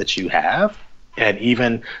sex that you have and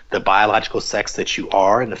even the biological sex that you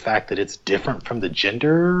are and the fact that it's different from the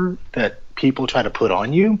gender that people try to put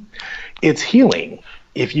on you, it's healing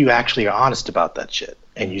if you actually are honest about that shit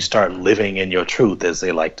and you start living in your truth, as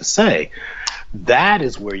they like to say. That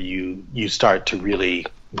is where you start to really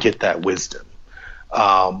get that wisdom.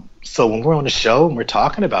 So when we're on the show and we're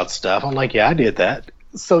talking about stuff, I'm like, yeah, I did that.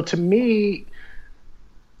 So to me,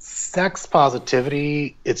 sex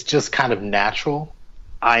positivity, it's just kind of natural.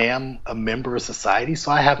 I am a member of society,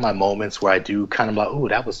 so I have my moments where I do kind of like, ooh,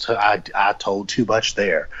 that was I told too much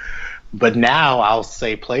there. But now I'll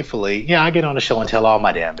say playfully, yeah, I get on the show and tell all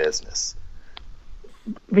my damn business.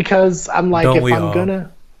 Because I'm like,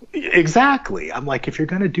 exactly. I'm like, if you're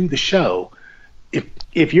going to do the show,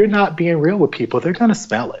 if you're not being real with people, they're going to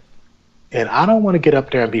smell it. And I don't want to get up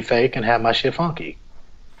there and be fake and have my shit funky.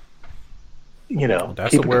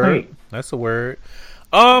 That's a word. Clean. That's a word.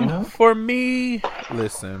 For me,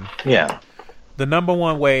 listen. Yeah. The number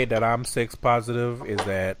one way that I'm sex positive is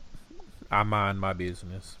that I mind my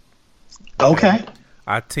business. Okay.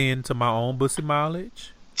 I tend to my own pussy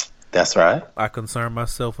mileage. That's right. I concern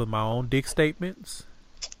myself with my own dick statements.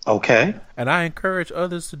 Okay. And I encourage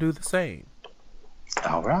others to do the same.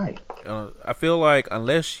 All right. I feel like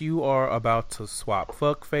unless you are about to swap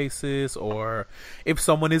fuck faces or if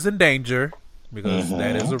someone is in danger, because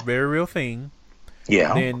that is a very real thing,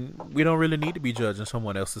 then we don't really need to be judging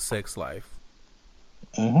someone else's sex life.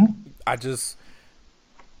 I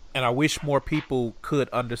wish more people could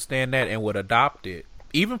understand that and would adopt it.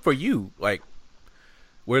 Even for you, like,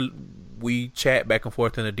 we chat back and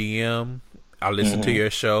forth in the DM. I listen to your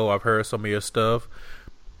show. I've heard some of your stuff.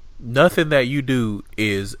 Nothing that you do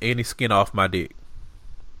is any skin off my dick.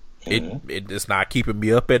 It's not keeping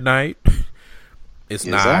me up at night. It's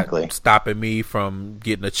not stopping me from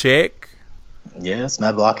getting a check. Yeah, it's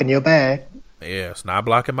not blocking your bag. Yeah, it's not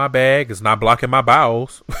blocking my bag. It's not blocking my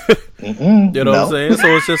bowels. You know what I'm saying?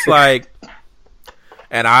 So it's just like,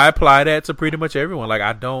 and I apply that to pretty much everyone. Like,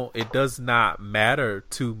 it does not matter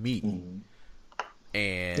to me.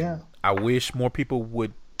 And I wish more people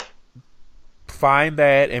would find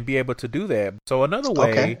that and be able to do that. So another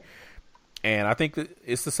way, and I think that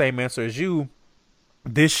it's the same answer as you,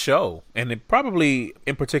 this show, and it probably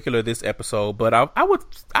in particular this episode, but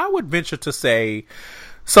I would venture to say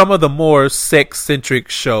some of the more sex-centric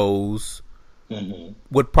shows Mm-hmm.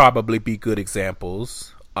 would probably be good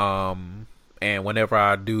examples. And whenever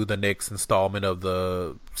I do the next installment of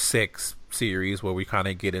the sex series where we kind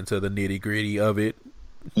of get into the nitty-gritty of it,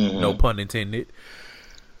 no pun intended,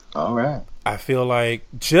 All right. I feel like,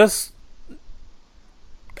 just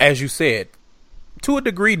as you said, to a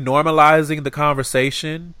degree, normalizing the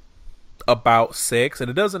conversation about sex. And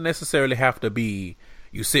it doesn't necessarily have to be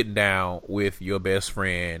you sitting down with your best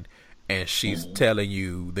friend and she's telling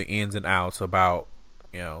you the ins and outs about,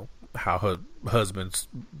 how her husband's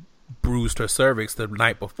bruised her cervix the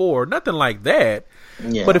night before. Nothing like that.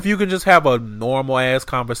 Yeah. But if you can just have a normal ass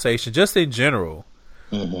conversation, just in general.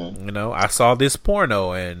 I saw this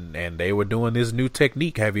porno and they were doing this new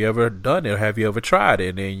technique. Have you ever done it? Or have you ever tried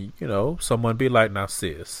it? And then, someone be like, now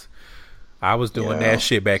sis, I was doing that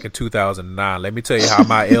shit back in 2009. Let me tell you how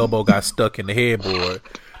my elbow got stuck in the headboard.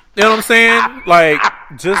 You know what I'm saying? Like,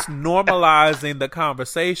 just normalizing the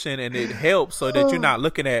conversation, and it helps so that you're not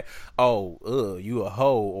looking at, you a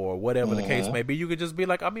hoe or whatever the case may be. You could just be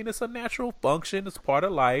like, it's a natural function. It's part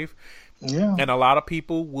of life. Yeah. And a lot of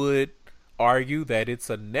people would argue that it's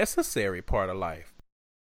a necessary part of life.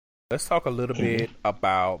 Let's talk a little bit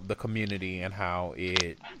about the community and how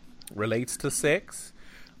it relates to sex.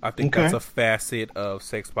 I think that's a facet of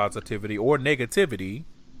sex positivity or negativity.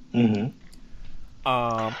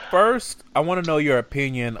 First, I want to know your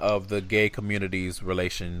opinion of the gay community's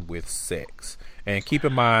relation with sex. And keep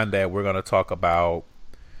in mind that we're going to talk about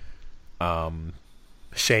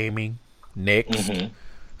shaming next.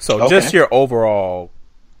 So just your overall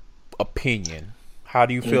opinion. How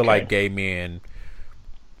do you feel like gay men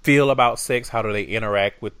feel about sex? How do they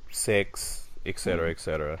interact with sex, et cetera, et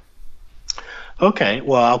cetera? Okay,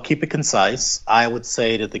 well, I'll keep it concise. I would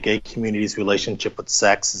say that the gay community's relationship with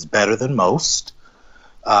sex is better than most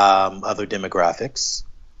other demographics.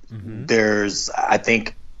 I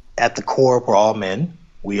think, at the core, we're all men.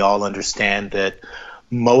 We all understand that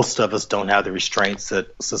most of us don't have the restraints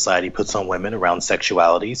that society puts on women around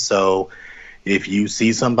sexuality. So if you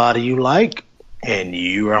see somebody you like and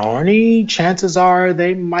you are horny, chances are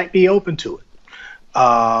they might be open to it.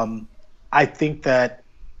 I think that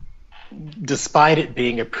despite it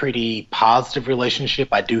being a pretty positive relationship,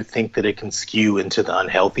 I do think that it can skew into the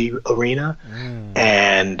unhealthy arena.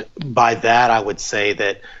 And by that, I would say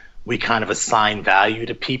that we kind of assign value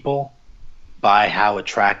to people by how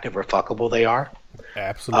attractive or fuckable they are.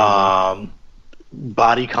 Absolutely.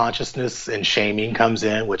 Body consciousness and shaming comes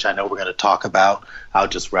in, which I know we're going to talk about. I'll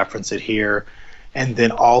just reference it here. And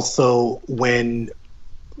then also when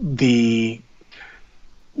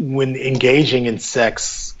engaging in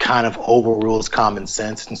sex kind of overrules common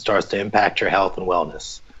sense and starts to impact your health and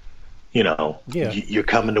wellness. You're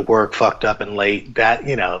coming to work fucked up and late. That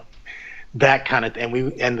that kind of,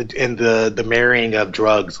 and the marrying of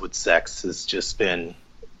drugs with sex has just been,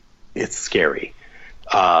 it's scary.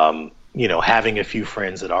 Having a few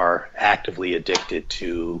friends that are actively addicted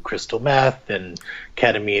to crystal meth and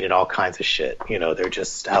ketamine and all kinds of shit. They're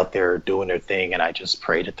just out there doing their thing, and I just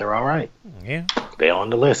pray that they're all right. Yeah. They're on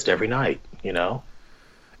the list every night, You know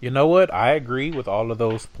what? I agree with all of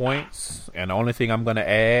those points. And the only thing I'm going to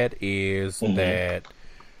add is that,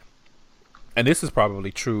 and this is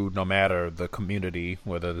probably true no matter the community,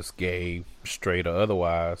 whether it's gay, straight, or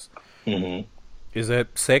otherwise, is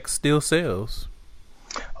that sex still sells.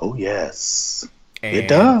 Oh, yes. And it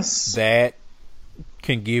does. That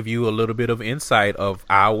can give you a little bit of insight of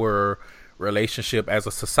our relationship as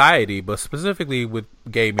a society, but specifically with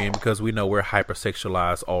gay men, because we know we're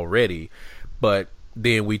hypersexualized already. But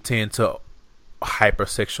then we tend to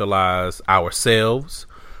hypersexualize ourselves,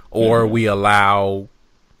 or we allow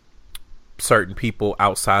certain people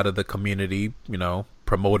outside of the community,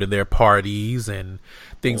 promoting their parties and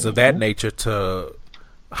things of that nature to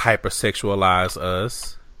hypersexualize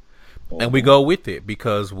us. And we go with it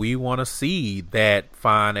because we want to see that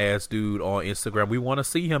fine ass dude on Instagram. We want to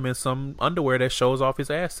see him in some underwear that shows off his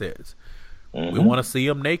assets. We want to see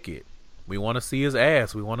him naked. We want to see his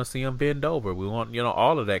ass. We want to see him bend over. We want,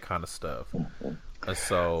 all of that kind of stuff.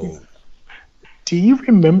 So, do you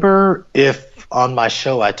remember if on my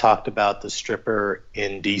show I talked about the stripper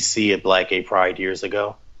in DC at Black Gay Pride years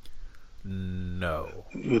ago? No.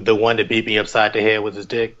 The one that beat me upside the head with his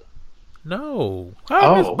dick? No.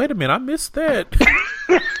 Wait a minute. I missed that.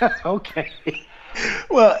 Okay.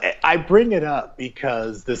 Well, I bring it up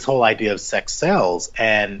because this whole idea of sex sells,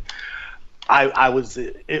 and the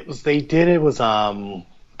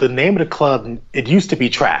name of the club, it used to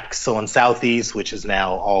be Trax. So in Southeast, which is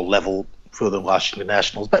now all leveled for the Washington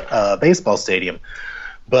Nationals baseball stadium.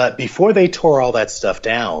 But before they tore all that stuff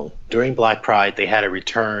down, during Black Pride, they had a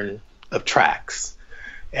return of Trax.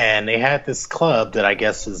 And they had this club that I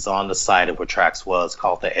guess is on the side of where Trax was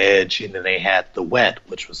called The Edge. And then they had The Wet,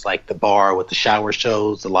 which was like the bar with the shower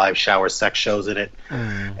shows, the live shower sex shows in it.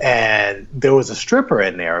 And there was a stripper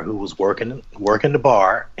in there who was working the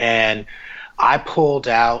bar. And I pulled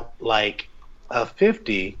out like a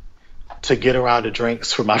 50 to get around to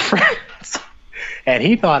drinks for my friends. And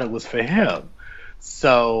he thought it was for him.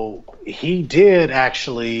 So he did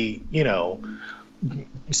actually,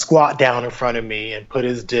 squat down in front of me and put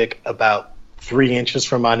his dick about 3 inches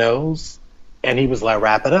from my nose. And he was like,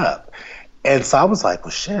 wrap it up. And so I was like,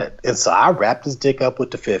 well, shit. And so I wrapped his dick up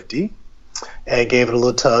with the 50 and gave it a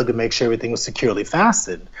little tug to make sure everything was securely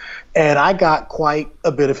fastened. And I got quite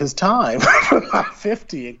a bit of his time for my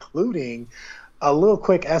 50, including a little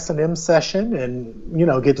quick S&M session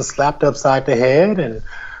and, getting slapped upside the head and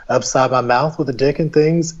upside my mouth with a dick and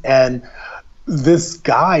things. And this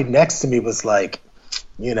guy next to me was like,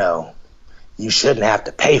 you shouldn't have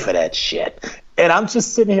to pay for that shit. And I'm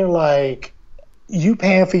just sitting here like, you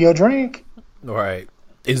paying for your drink? Right.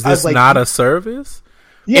 Is this not a service?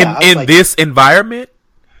 Yeah. In this environment?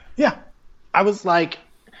 Yeah. I was like,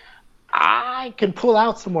 I can pull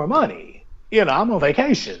out some more money. I'm on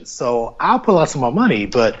vacation, so I'll pull out some more money.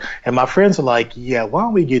 And my friends are like, yeah, why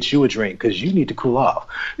don't we get you a drink? Because you need to cool off.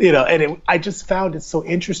 I just found it so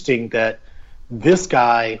interesting that this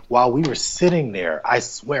guy, while we were sitting there, I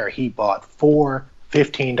swear he bought 4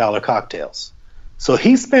 $15 cocktails. So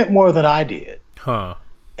he spent more than I did. Huh.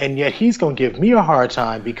 And yet he's going to give me a hard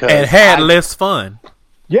time because... And had less fun.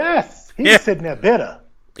 Yes. He's sitting there bitter.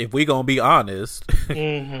 If we going to be honest,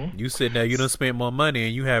 you sitting there, you done spent more money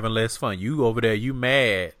and you having less fun. You over there, you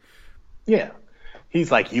mad. Yeah. He's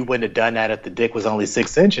like, you wouldn't have done that if the dick was only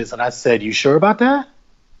 6 inches. And I said, you sure about that?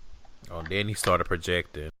 Oh, then he started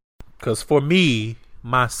projecting. Because for me,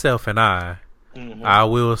 myself and I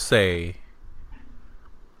will say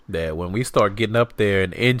that when we start getting up there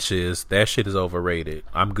in inches, that shit is overrated.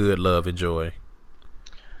 I'm good, love, enjoy.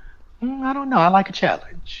 I don't know. I like a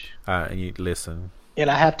challenge. Listen. And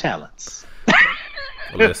I have talents.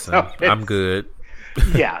 Listen, I'm good.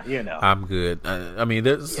 Yeah, I'm good.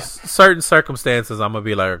 There's certain circumstances I'm going to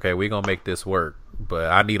be like, okay, we're going to make this work. But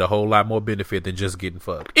I need a whole lot more benefit than just getting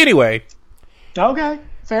fucked. Anyway. Okay.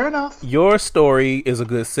 Fair enough. Your story is a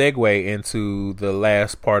good segue into the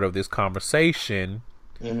last part of this conversation.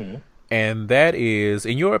 And that is,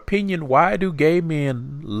 in your opinion, why do gay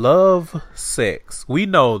men love sex? We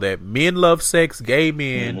know that men love sex, gay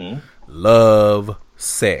men love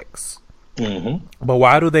sex. But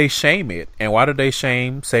why do they shame it? And why do they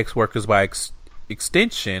shame sex workers by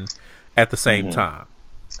extension at the same time?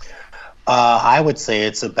 I would say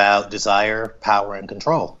it's about desire, power, and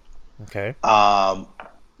control. Okay.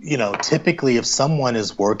 Typically if someone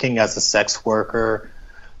is working as a sex worker,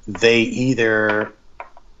 they either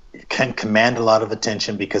can command a lot of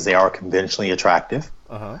attention because they are conventionally attractive,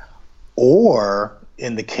 or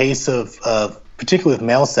in the case of particularly with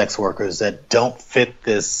male sex workers that don't fit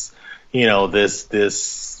this, this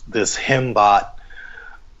hembot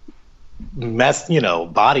mess,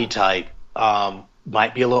 body type,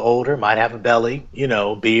 might be a little older, might have a belly,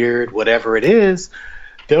 beard, whatever it is.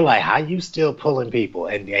 They're like, how you still pulling people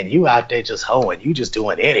and you out there just hoeing, you just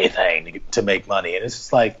doing anything to make money. And it's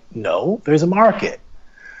just like, no, there's a market.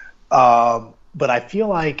 But I feel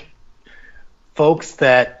like folks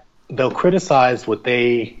that they'll criticize what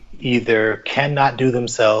they either cannot do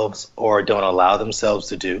themselves or don't allow themselves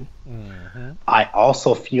to do. I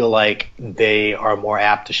also feel like they are more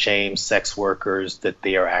apt to shame sex workers that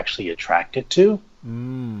they are actually attracted to.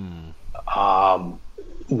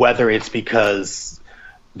 Whether it's because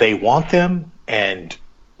they want them and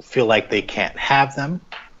feel like they can't have them,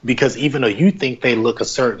 because even though you think they look a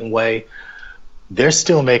certain way, they're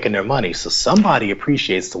still making their money. So somebody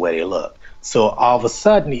appreciates the way they look. So all of a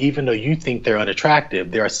sudden, even though you think they're unattractive,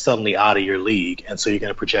 they're suddenly out of your league. And so you're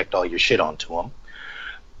going to project all your shit onto them.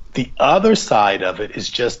 The other side of it is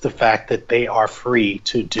just the fact that they are free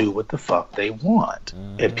to do what the fuck they want.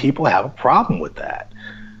 And people have a problem with that.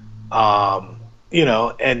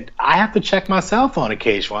 And I have to check myself on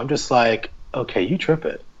occasion. I'm just like, okay, you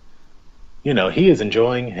tripping. He is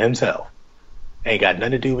enjoying himself. Ain't got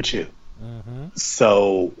nothing to do with you.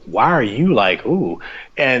 So why are you like, ooh?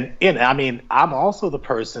 And I'm also the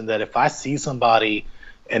person that if I see somebody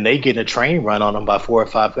and they get a train run on them by 4 or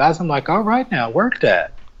 5 guys, I'm like, all right, now work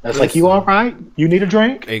that. That's like, you all right? You need a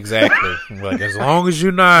drink? Exactly. Like, as long as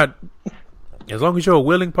you're a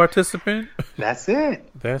willing participant. That's it.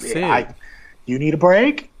 That's it. You need a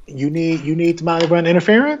break? You need to mind run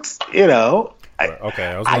interference? Okay,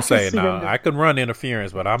 I was gonna say now I could run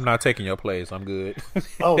interference, but I'm not taking your place. I'm good.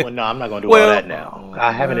 Oh no, I'm not gonna do all that now.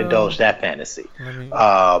 I haven't indulged that fantasy.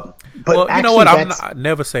 But you know what?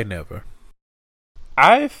 Never say never.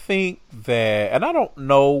 I think that, and I don't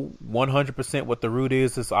know 100% what the root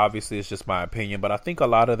is. This obviously is just my opinion, but I think a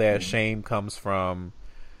lot of that shame comes from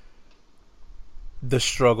the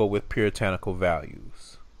struggle with puritanical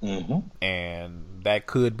values, and that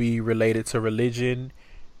could be related to religion.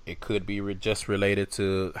 It could be just related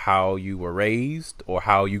to how you were raised or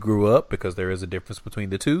how you grew up, because there is a difference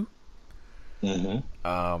between the two. It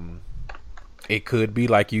could be,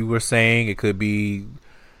 like you were saying, it could be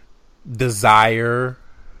desire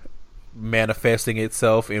manifesting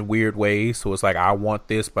itself in weird ways. So it's like, I want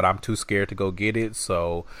this, but I'm too scared to go get it.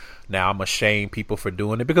 So now I'm gonna shame people for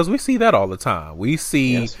doing it, because we see that all the time. We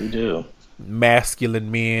see, yes, we do, masculine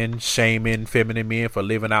men shaming feminine men for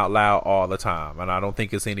living out loud all the time, and I don't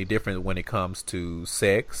think it's any different when it comes to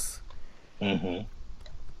sex.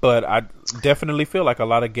 But I definitely feel like a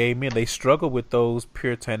lot of gay men, they struggle with those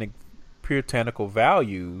puritanical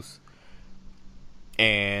values,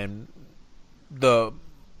 and the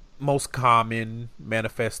most common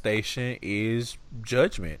manifestation is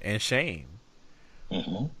judgment and shame.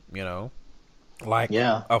 You know, like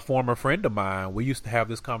a former friend of mine, we used to have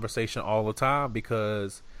this conversation all the time,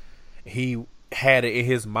 because he had it in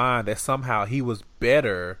his mind that somehow he was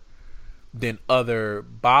better than other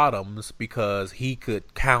bottoms because he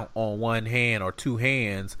could count on one hand or two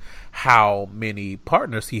hands how many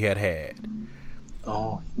partners he had.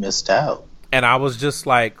 Oh, missed out. And I was just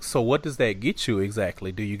like, so what does that get you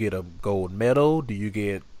exactly? Do you get a gold medal? Do you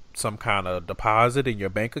get some kind of deposit in your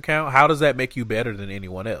bank account? How does that make you better than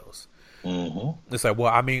anyone else? It's like,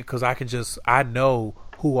 well, I mean, because I know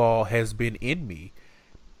who all has been in me.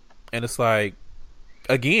 And it's like,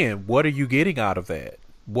 again, what are you getting out of that?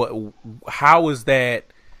 How is that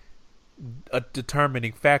a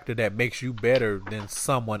determining factor that makes you better than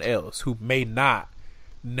someone else who may not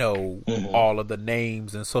know all of the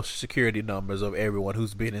names and social security numbers of everyone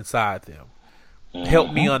who's been inside them?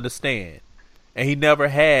 Help me understand. And he never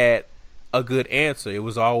had a good answer. It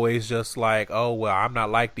was always just like, oh, well, I'm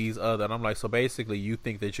not like these other. And I'm like, so basically you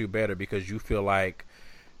think that you're better because you feel like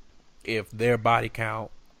if their body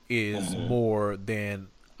count is more than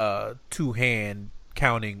a two-hand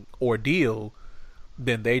counting ordeal,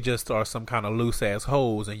 then they just are some kind of loose-ass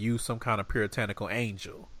hoes and you some kind of puritanical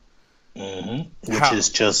angel. Which is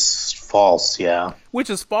just false, yeah. Which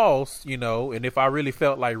is false, you know. And if I really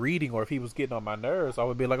felt like reading, or if he was getting on my nerves, I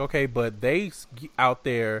would be like, okay, but they out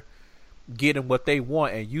there getting what they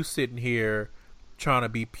want, and you sitting here trying to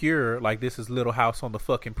be pure like this is Little House on the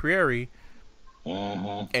fucking Prairie,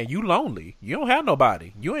 and you lonely. You don't have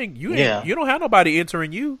nobody. You don't have nobody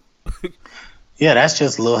entering you. Yeah, that's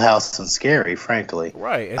just Little House and scary, frankly.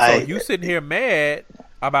 Right. And so you sitting here mad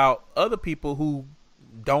about other people who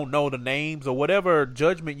don't know the names or whatever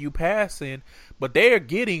judgment you passing, but they're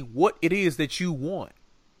getting what it is that you want.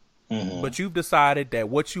 But you've decided that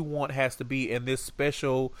what you want has to be in this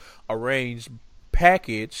special arranged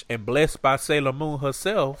package and blessed by Sailor Moon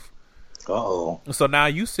herself. So now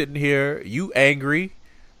you sitting here, you angry,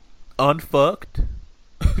 unfucked.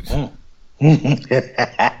 And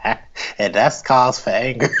that's cause for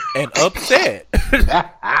anger. And upset.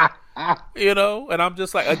 You know, and I'm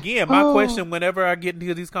just like, again, my question whenever I get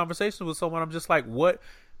into these conversations with someone, I'm just like, what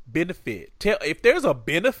benefit? If there's a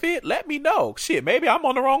benefit, let me know. Shit, maybe I'm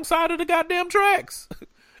on the wrong side of the goddamn tracks.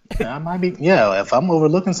 I might be, if I'm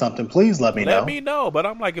overlooking something, please let me know. Let me know. But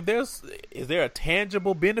I'm like, is there a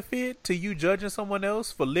tangible benefit to you judging someone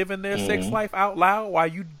else for living their sex life out loud while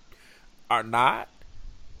you are not?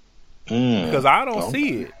 Because I don't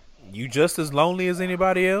see it. You just as lonely as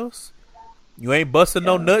anybody else. You ain't busting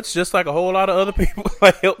no nuts just like a whole lot of other people.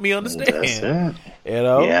 Like, help me understand. That's it. You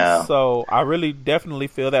know? Yeah. So I really definitely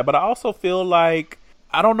feel that. But I also feel like,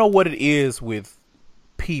 I don't know what it is with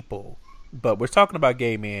people, but we're talking about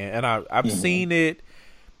gay men, and I've seen it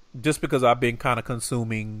just because I've been kind of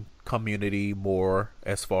consuming community more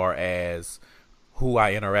as far as who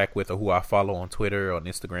I interact with or who I follow on Twitter, on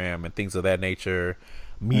Instagram, and things of that nature,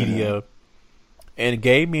 media. And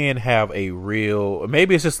gay men have a real,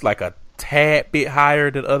 maybe it's just like a tad bit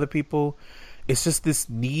higher than other people. It's just this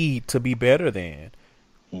need to be better than.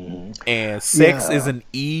 And sex is an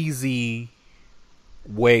easy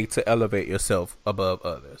way to elevate yourself above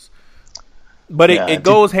others. But it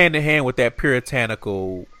goes hand in hand with that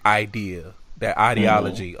puritanical idea, that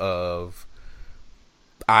ideology of,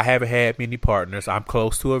 I haven't had many partners, I'm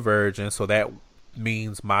close to a virgin, so that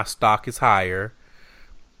means my stock is higher.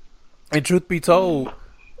 And truth be told,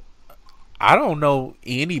 I don't know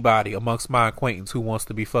anybody amongst my acquaintance who wants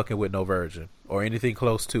to be fucking with no virgin or anything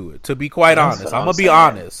close to it. To be quite honest, I'm gonna be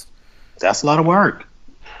honest. That's a lot of work.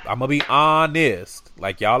 I'm gonna be honest.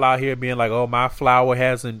 Like, y'all out here being like, "Oh, my flower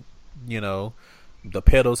hasn't, the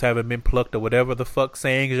petals haven't been plucked," or whatever the fuck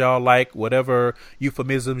sayings y'all like, whatever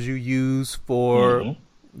euphemisms you use for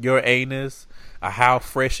your anus, or how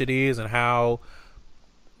fresh it is, and how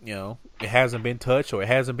it hasn't been touched or it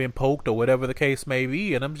hasn't been poked or whatever the case may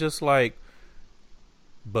be. And I'm just like,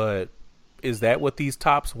 but is that what these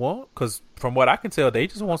tops want? Because from what I can tell, they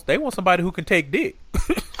want somebody who can take dick.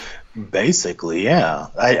 Basically, yeah.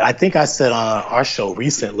 I think I said on our show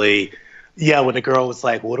recently, when the girl was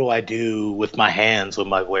like, "What do I do with my hands when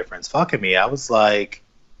my boyfriend's fucking me?" I was like,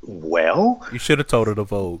 well, you should have told her to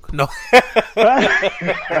Vogue. No. I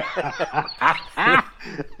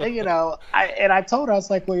told her, I was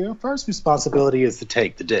like, well, your first responsibility is to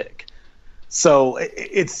take the dick. So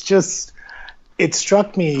it's just, it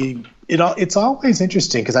struck me, it's always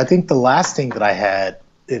interesting, because I think the last thing that I had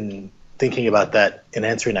in thinking about that and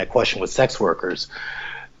answering that question with sex workers,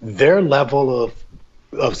 their level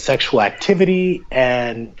of sexual activity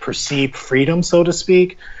and perceived freedom, so to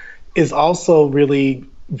speak, is also really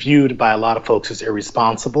viewed by a lot of folks as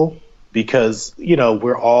irresponsible, because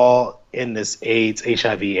we're all in this AIDS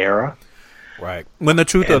HIV era, right? When the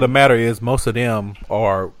truth of the matter is, most of them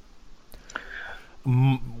are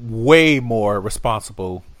way more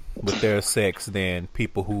responsible with their sex than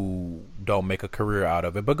people who don't make a career out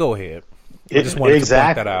of it. But go ahead. I just wanted to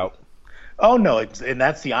point that out. Oh, no, and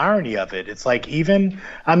that's the irony of it. It's like,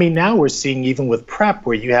 now we're seeing, even with PrEP,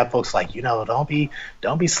 where you have folks like, don't be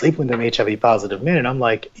sleeping with them HIV positive men. And I'm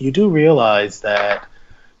like, you do realize that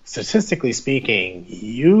statistically speaking,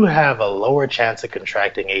 you have a lower chance of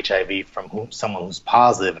contracting HIV from someone who's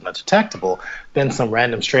positive and undetectable than some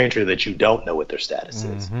random stranger that you don't know what their status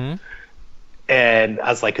is. And I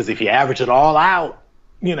was like, because if you average it all out,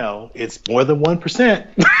 it's more than 1%.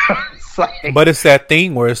 But it's that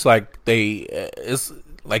thing where it's like it's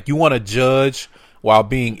like you want to judge while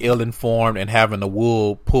being ill-informed and having the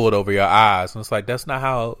wool pulled over your eyes. And it's like, that's not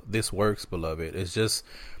how this works, beloved. It's just,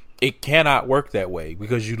 it cannot work that way,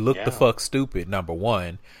 because you look the fuck stupid, number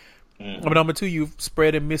one. But number two, you've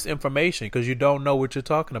spreading misinformation because you don't know what you're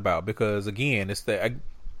talking about. Because again, it's a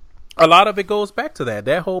lot of it goes back to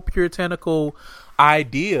that whole puritanical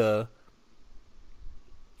idea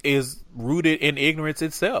is rooted in ignorance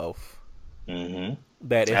itself.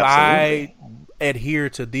 That if I adhere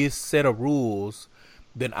to this set of rules,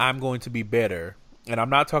 then I'm going to be better. And I'm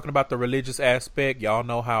not talking about the religious aspect. Y'all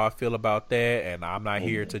know how I feel about that. And I'm not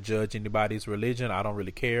here to judge anybody's religion. I don't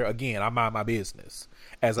really care. Again, I mind my business,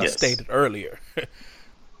 as I stated earlier.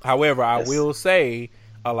 However, I will say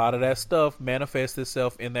a lot of that stuff manifests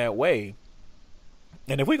itself in that way.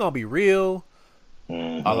 And if we're going to be real,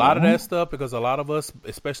 a lot of that stuff, because a lot of us,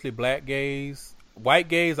 especially black gays, white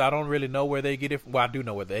gays, I don't really know where they get it. Well, I do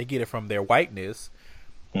know where they get it from, their whiteness.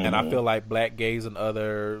 And I feel like black gays and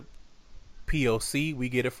other POC, we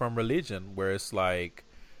get it from religion, where it's like,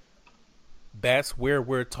 that's where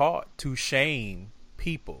we're taught to shame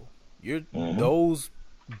people. Those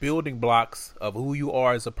building blocks of who you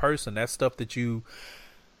are as a person, that stuff that you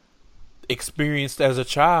experienced as a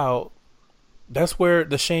child, that's where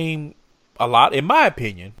the shame, a lot, in my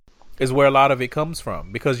opinion, is where a lot of it comes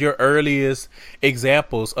from. Because your earliest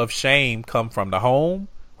examples of shame come from the home,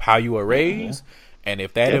 how you were raised. And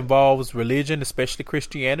if that involves religion, especially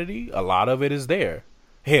Christianity, a lot of it is there.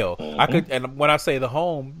 Hell, and when I say the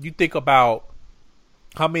home, you think about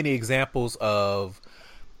how many examples of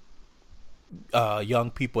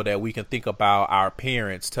young people that we can think about our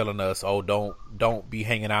parents telling us, "Oh, don't be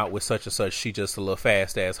hanging out with such and such. She just a little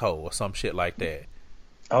fast ass hoe," or some shit like that.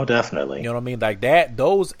 Oh, definitely. You know what I mean? Like that,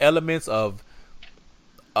 those elements of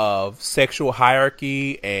sexual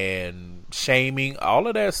hierarchy and shaming, all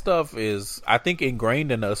of that stuff is, I think, ingrained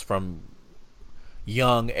in us from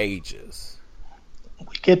young ages.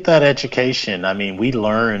 We get that education. I mean, we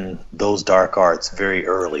learn those dark arts very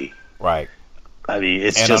early. Right. I mean,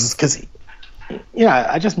 it's just because,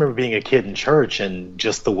 I just remember being a kid in church and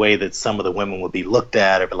just the way that some of the women would be looked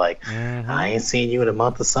at, or be like, I ain't seen you in a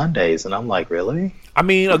month of Sundays. And I'm like, really? I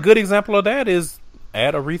mean, a good example of that is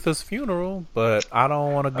at Aretha's funeral, but I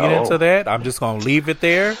don't want to get into that. I'm just going to leave it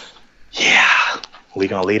there. Yeah. We're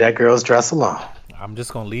going to leave that girl's dress alone. I'm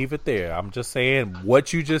just going to leave it there. I'm just saying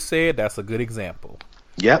what you just said, that's a good example.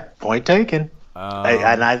 Yep. Point taken.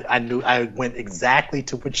 I knew I went exactly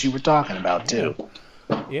to what you were talking about, too.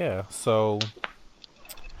 Yeah. So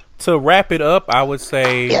to wrap it up, I would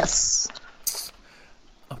say, yes,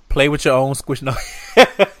 play with your own squish. No.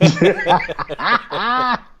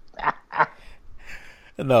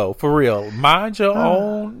 No, for real. Mind your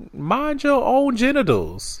own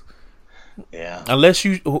genitals. Yeah. Unless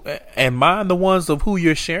you and mind the ones of who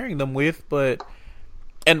you're sharing them with, but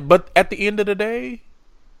at the end of the day,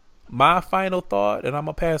 my final thought, and I'm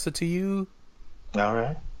gonna pass it to you. All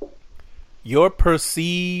right. Your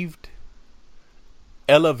perceived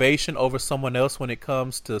elevation over someone else when it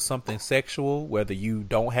comes to something sexual, whether you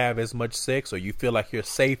don't have as much sex or you feel like you're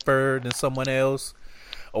safer than someone else,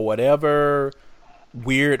 or whatever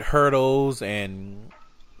weird hurdles and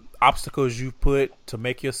obstacles you put to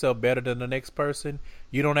make yourself better than the next person,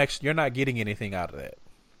 you're not getting anything out of that.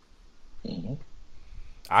 Mm-hmm.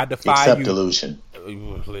 I defy Except you. delusion.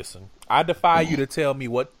 Listen, I defy you to tell me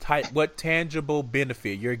what tangible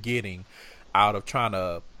benefit you're getting out of trying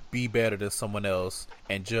to be better than someone else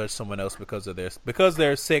and judge someone else because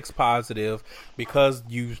they're sex positive, because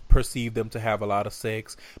you perceive them to have a lot of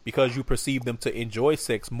sex, because you perceive them to enjoy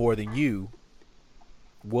sex more than you.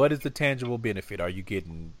 What is the tangible benefit? Are you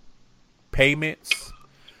getting payments?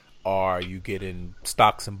 Are you getting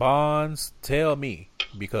stocks and bonds? Tell me,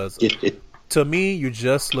 because to me, you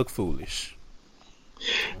just look foolish.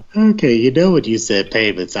 Okay, you know what you said,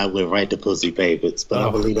 payments. I went right to pussy payments, but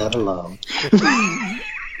I'm going to leave that alone.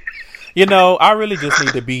 You know, I really just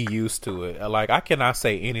need to be used to it. Like, I cannot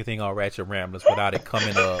say anything on Ratchet Ramblers without it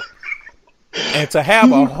coming up. And to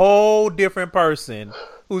have a whole different person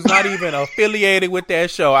who's not even affiliated with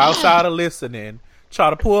that show outside of listening try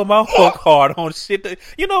to pull my hook hard on shit.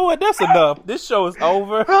 You know what? That's enough. This show is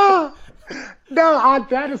over.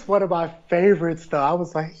 That is one of my favorites, though. I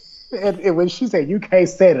was like, and when she said, you can't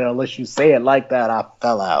say that unless you say it like that, I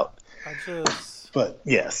fell out. But,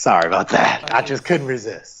 yeah, sorry about that. I just couldn't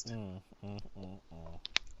resist.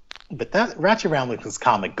 But that Ratchet Ramblers was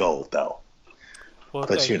comic gold, though. Well,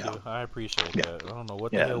 but thank you. I appreciate that. I don't know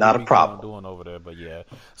what the hell not we a problem doing over there, but yeah.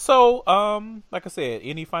 So, like I said,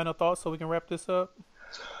 any final thoughts so we can wrap this up?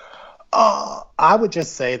 I would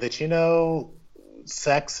just say that,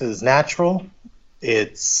 sex is natural.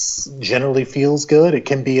 It's generally feels good. It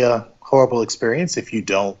can be a horrible experience if you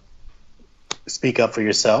don't speak up for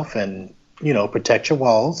yourself and, protect your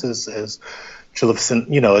walls, as Trillifson,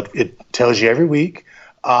 it tells you every week.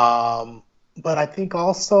 But I think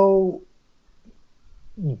also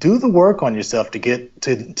do the work on yourself to get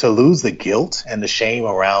to lose the guilt and the shame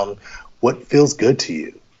around what feels good to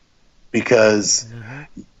you. Because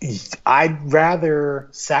I'd rather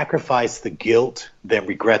sacrifice the guilt than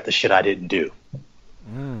regret the shit I didn't do.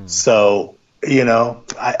 So,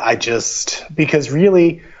 I just, because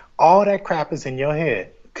really all that crap is in your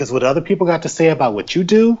head. Because what other people got to say about what you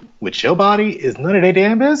do with your body is none of their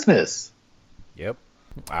damn business. Yep.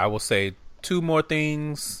 I will say 2 more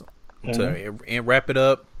things to wrap it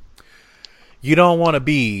up. You don't want to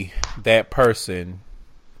be that person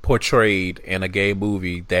portrayed in a gay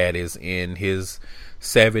movie that is in his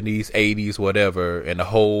 70s, 80s, whatever, and the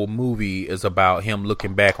whole movie is about him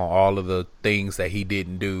looking back on all of the things that he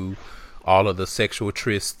didn't do, all of the sexual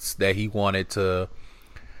trysts that he wanted to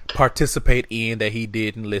participate in that he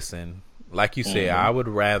didn't. Listen, like you said, I would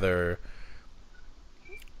rather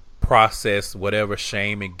process whatever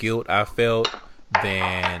shame and guilt I felt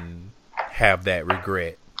than have that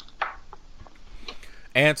regret.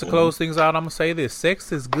 And to close things out, I'm going to say this.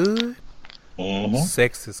 Sex is good.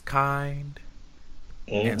 Sex is kind.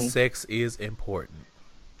 And sex is important.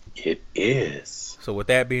 It is. So with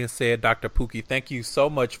that being said, Dr. Pookie, thank you so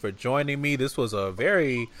much for joining me. This was a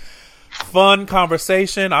very fun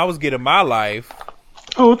conversation. I was getting my life.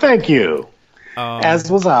 Oh, thank you.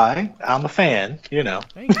 As was I. I'm a fan,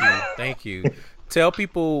 Thank you. Tell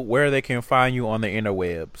people where they can find you on the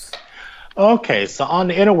interwebs. Okay, so on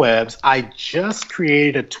the interwebs, I just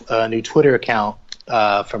created a new Twitter account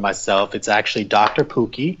for myself. It's actually Dr.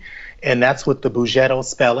 Pookie, and that's with the Bougetto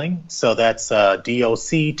spelling. So that's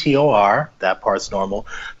Doctor. That part's normal.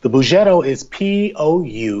 The Bougetto is Pouquie.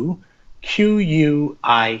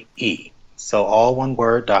 So all one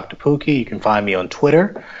word, Dr. Pookie. You can find me on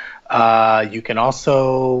Twitter. You can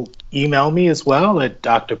also email me as well at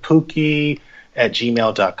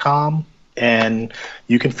drpookie@gmail.com. And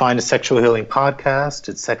you can find the Sexual Healing Podcast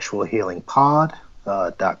at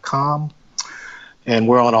sexualhealingpod.com. And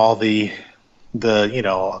we're on all the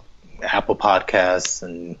Apple Podcasts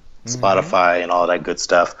and Spotify and all that good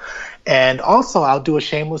stuff. And also, I'll do a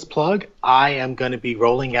shameless plug. I am going to be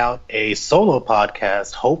rolling out a solo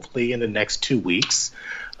podcast, hopefully in the next 2 weeks,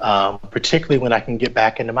 particularly when I can get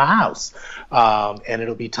back into my house. And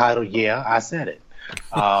it'll be titled, Yeah, I Said It.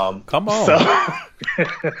 Come on.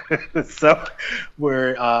 So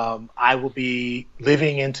where I will be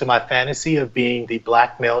living into my fantasy of being the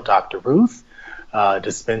black male Dr. Ruth,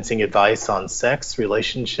 dispensing advice on sex,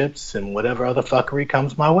 relationships, and whatever other fuckery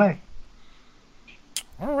comes my way.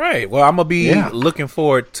 All right. Well, I'm going to be looking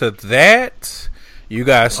forward to that. You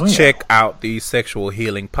guys check out the Sexual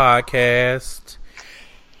Healing Podcast.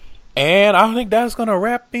 And I think that's going to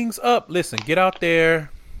wrap things up. Listen, get out there,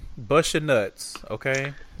 bust your nuts,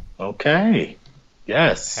 okay? Okay.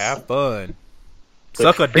 Yes. Have fun.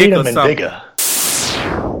 Suck a dick or something. Bigger.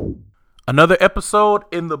 Another episode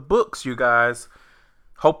in the books, you guys.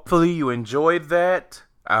 Hopefully you enjoyed that.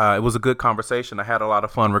 It was a good conversation. I had a lot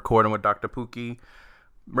of fun recording with Dr. Pookie.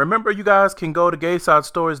 Remember, you guys can go to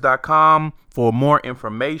GaySideStories.com for more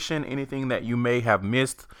information. Anything that you may have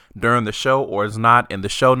missed during the show or is not in the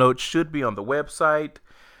show notes should be on the website.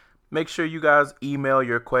 Make sure you guys email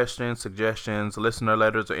your questions, suggestions, listener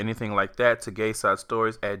letters, or anything like that to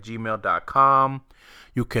GaySideStories@gmail.com.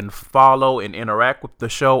 You can follow and interact with the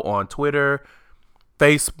show on Twitter,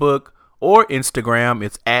 Facebook, or Instagram.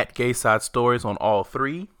 It's at Gayside Stories on all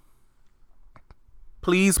three.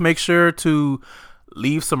 Please make sure to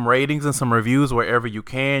leave some ratings and some reviews wherever you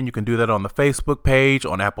can. You can do that on the Facebook page,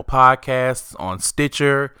 on Apple Podcasts, on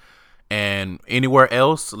Stitcher, and anywhere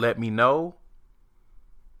else. Let me know.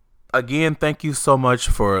 Again, thank you so much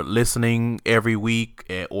for listening every week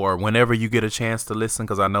or whenever you get a chance to listen,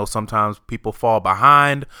 because I know sometimes people fall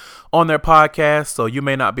behind on their podcast, so you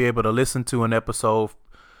may not be able to listen to an episode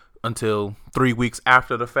until 3 weeks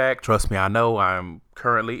after the fact. Trust me, I know I'm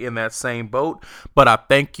currently in that same boat, but I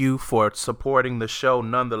thank you for supporting the show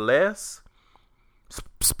nonetheless.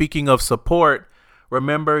 Speaking of support,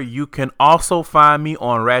 remember, you can also find me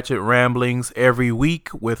on Ratchet Ramblings every week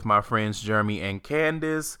with my friends Jeremy and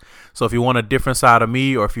Candace. So if you want a different side of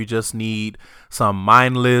me, or if you just need some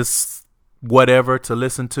mindless whatever to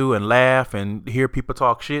listen to and laugh and hear people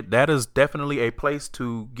talk shit, that is definitely a place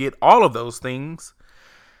to get all of those things.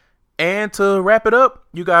 And to wrap it up,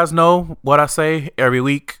 you guys know what I say every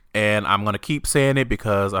week, and I'm going to keep saying it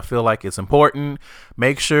because I feel like it's important.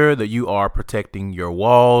 Make sure that you are protecting your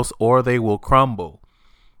walls or they will crumble.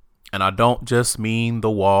 And I don't just mean the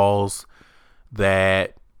walls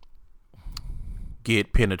that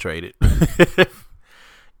get penetrated.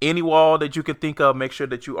 Any wall that you can think of, make sure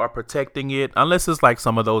that you are protecting it, unless it's like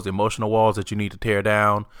some of those emotional walls that you need to tear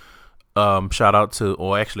down. Shout out to,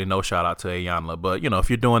 or actually no shout out to Ayanla, but if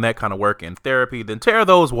you're doing that kind of work in therapy, then tear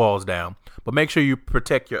those walls down, but make sure you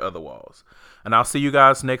protect your other walls. And I'll see you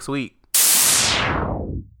guys next week.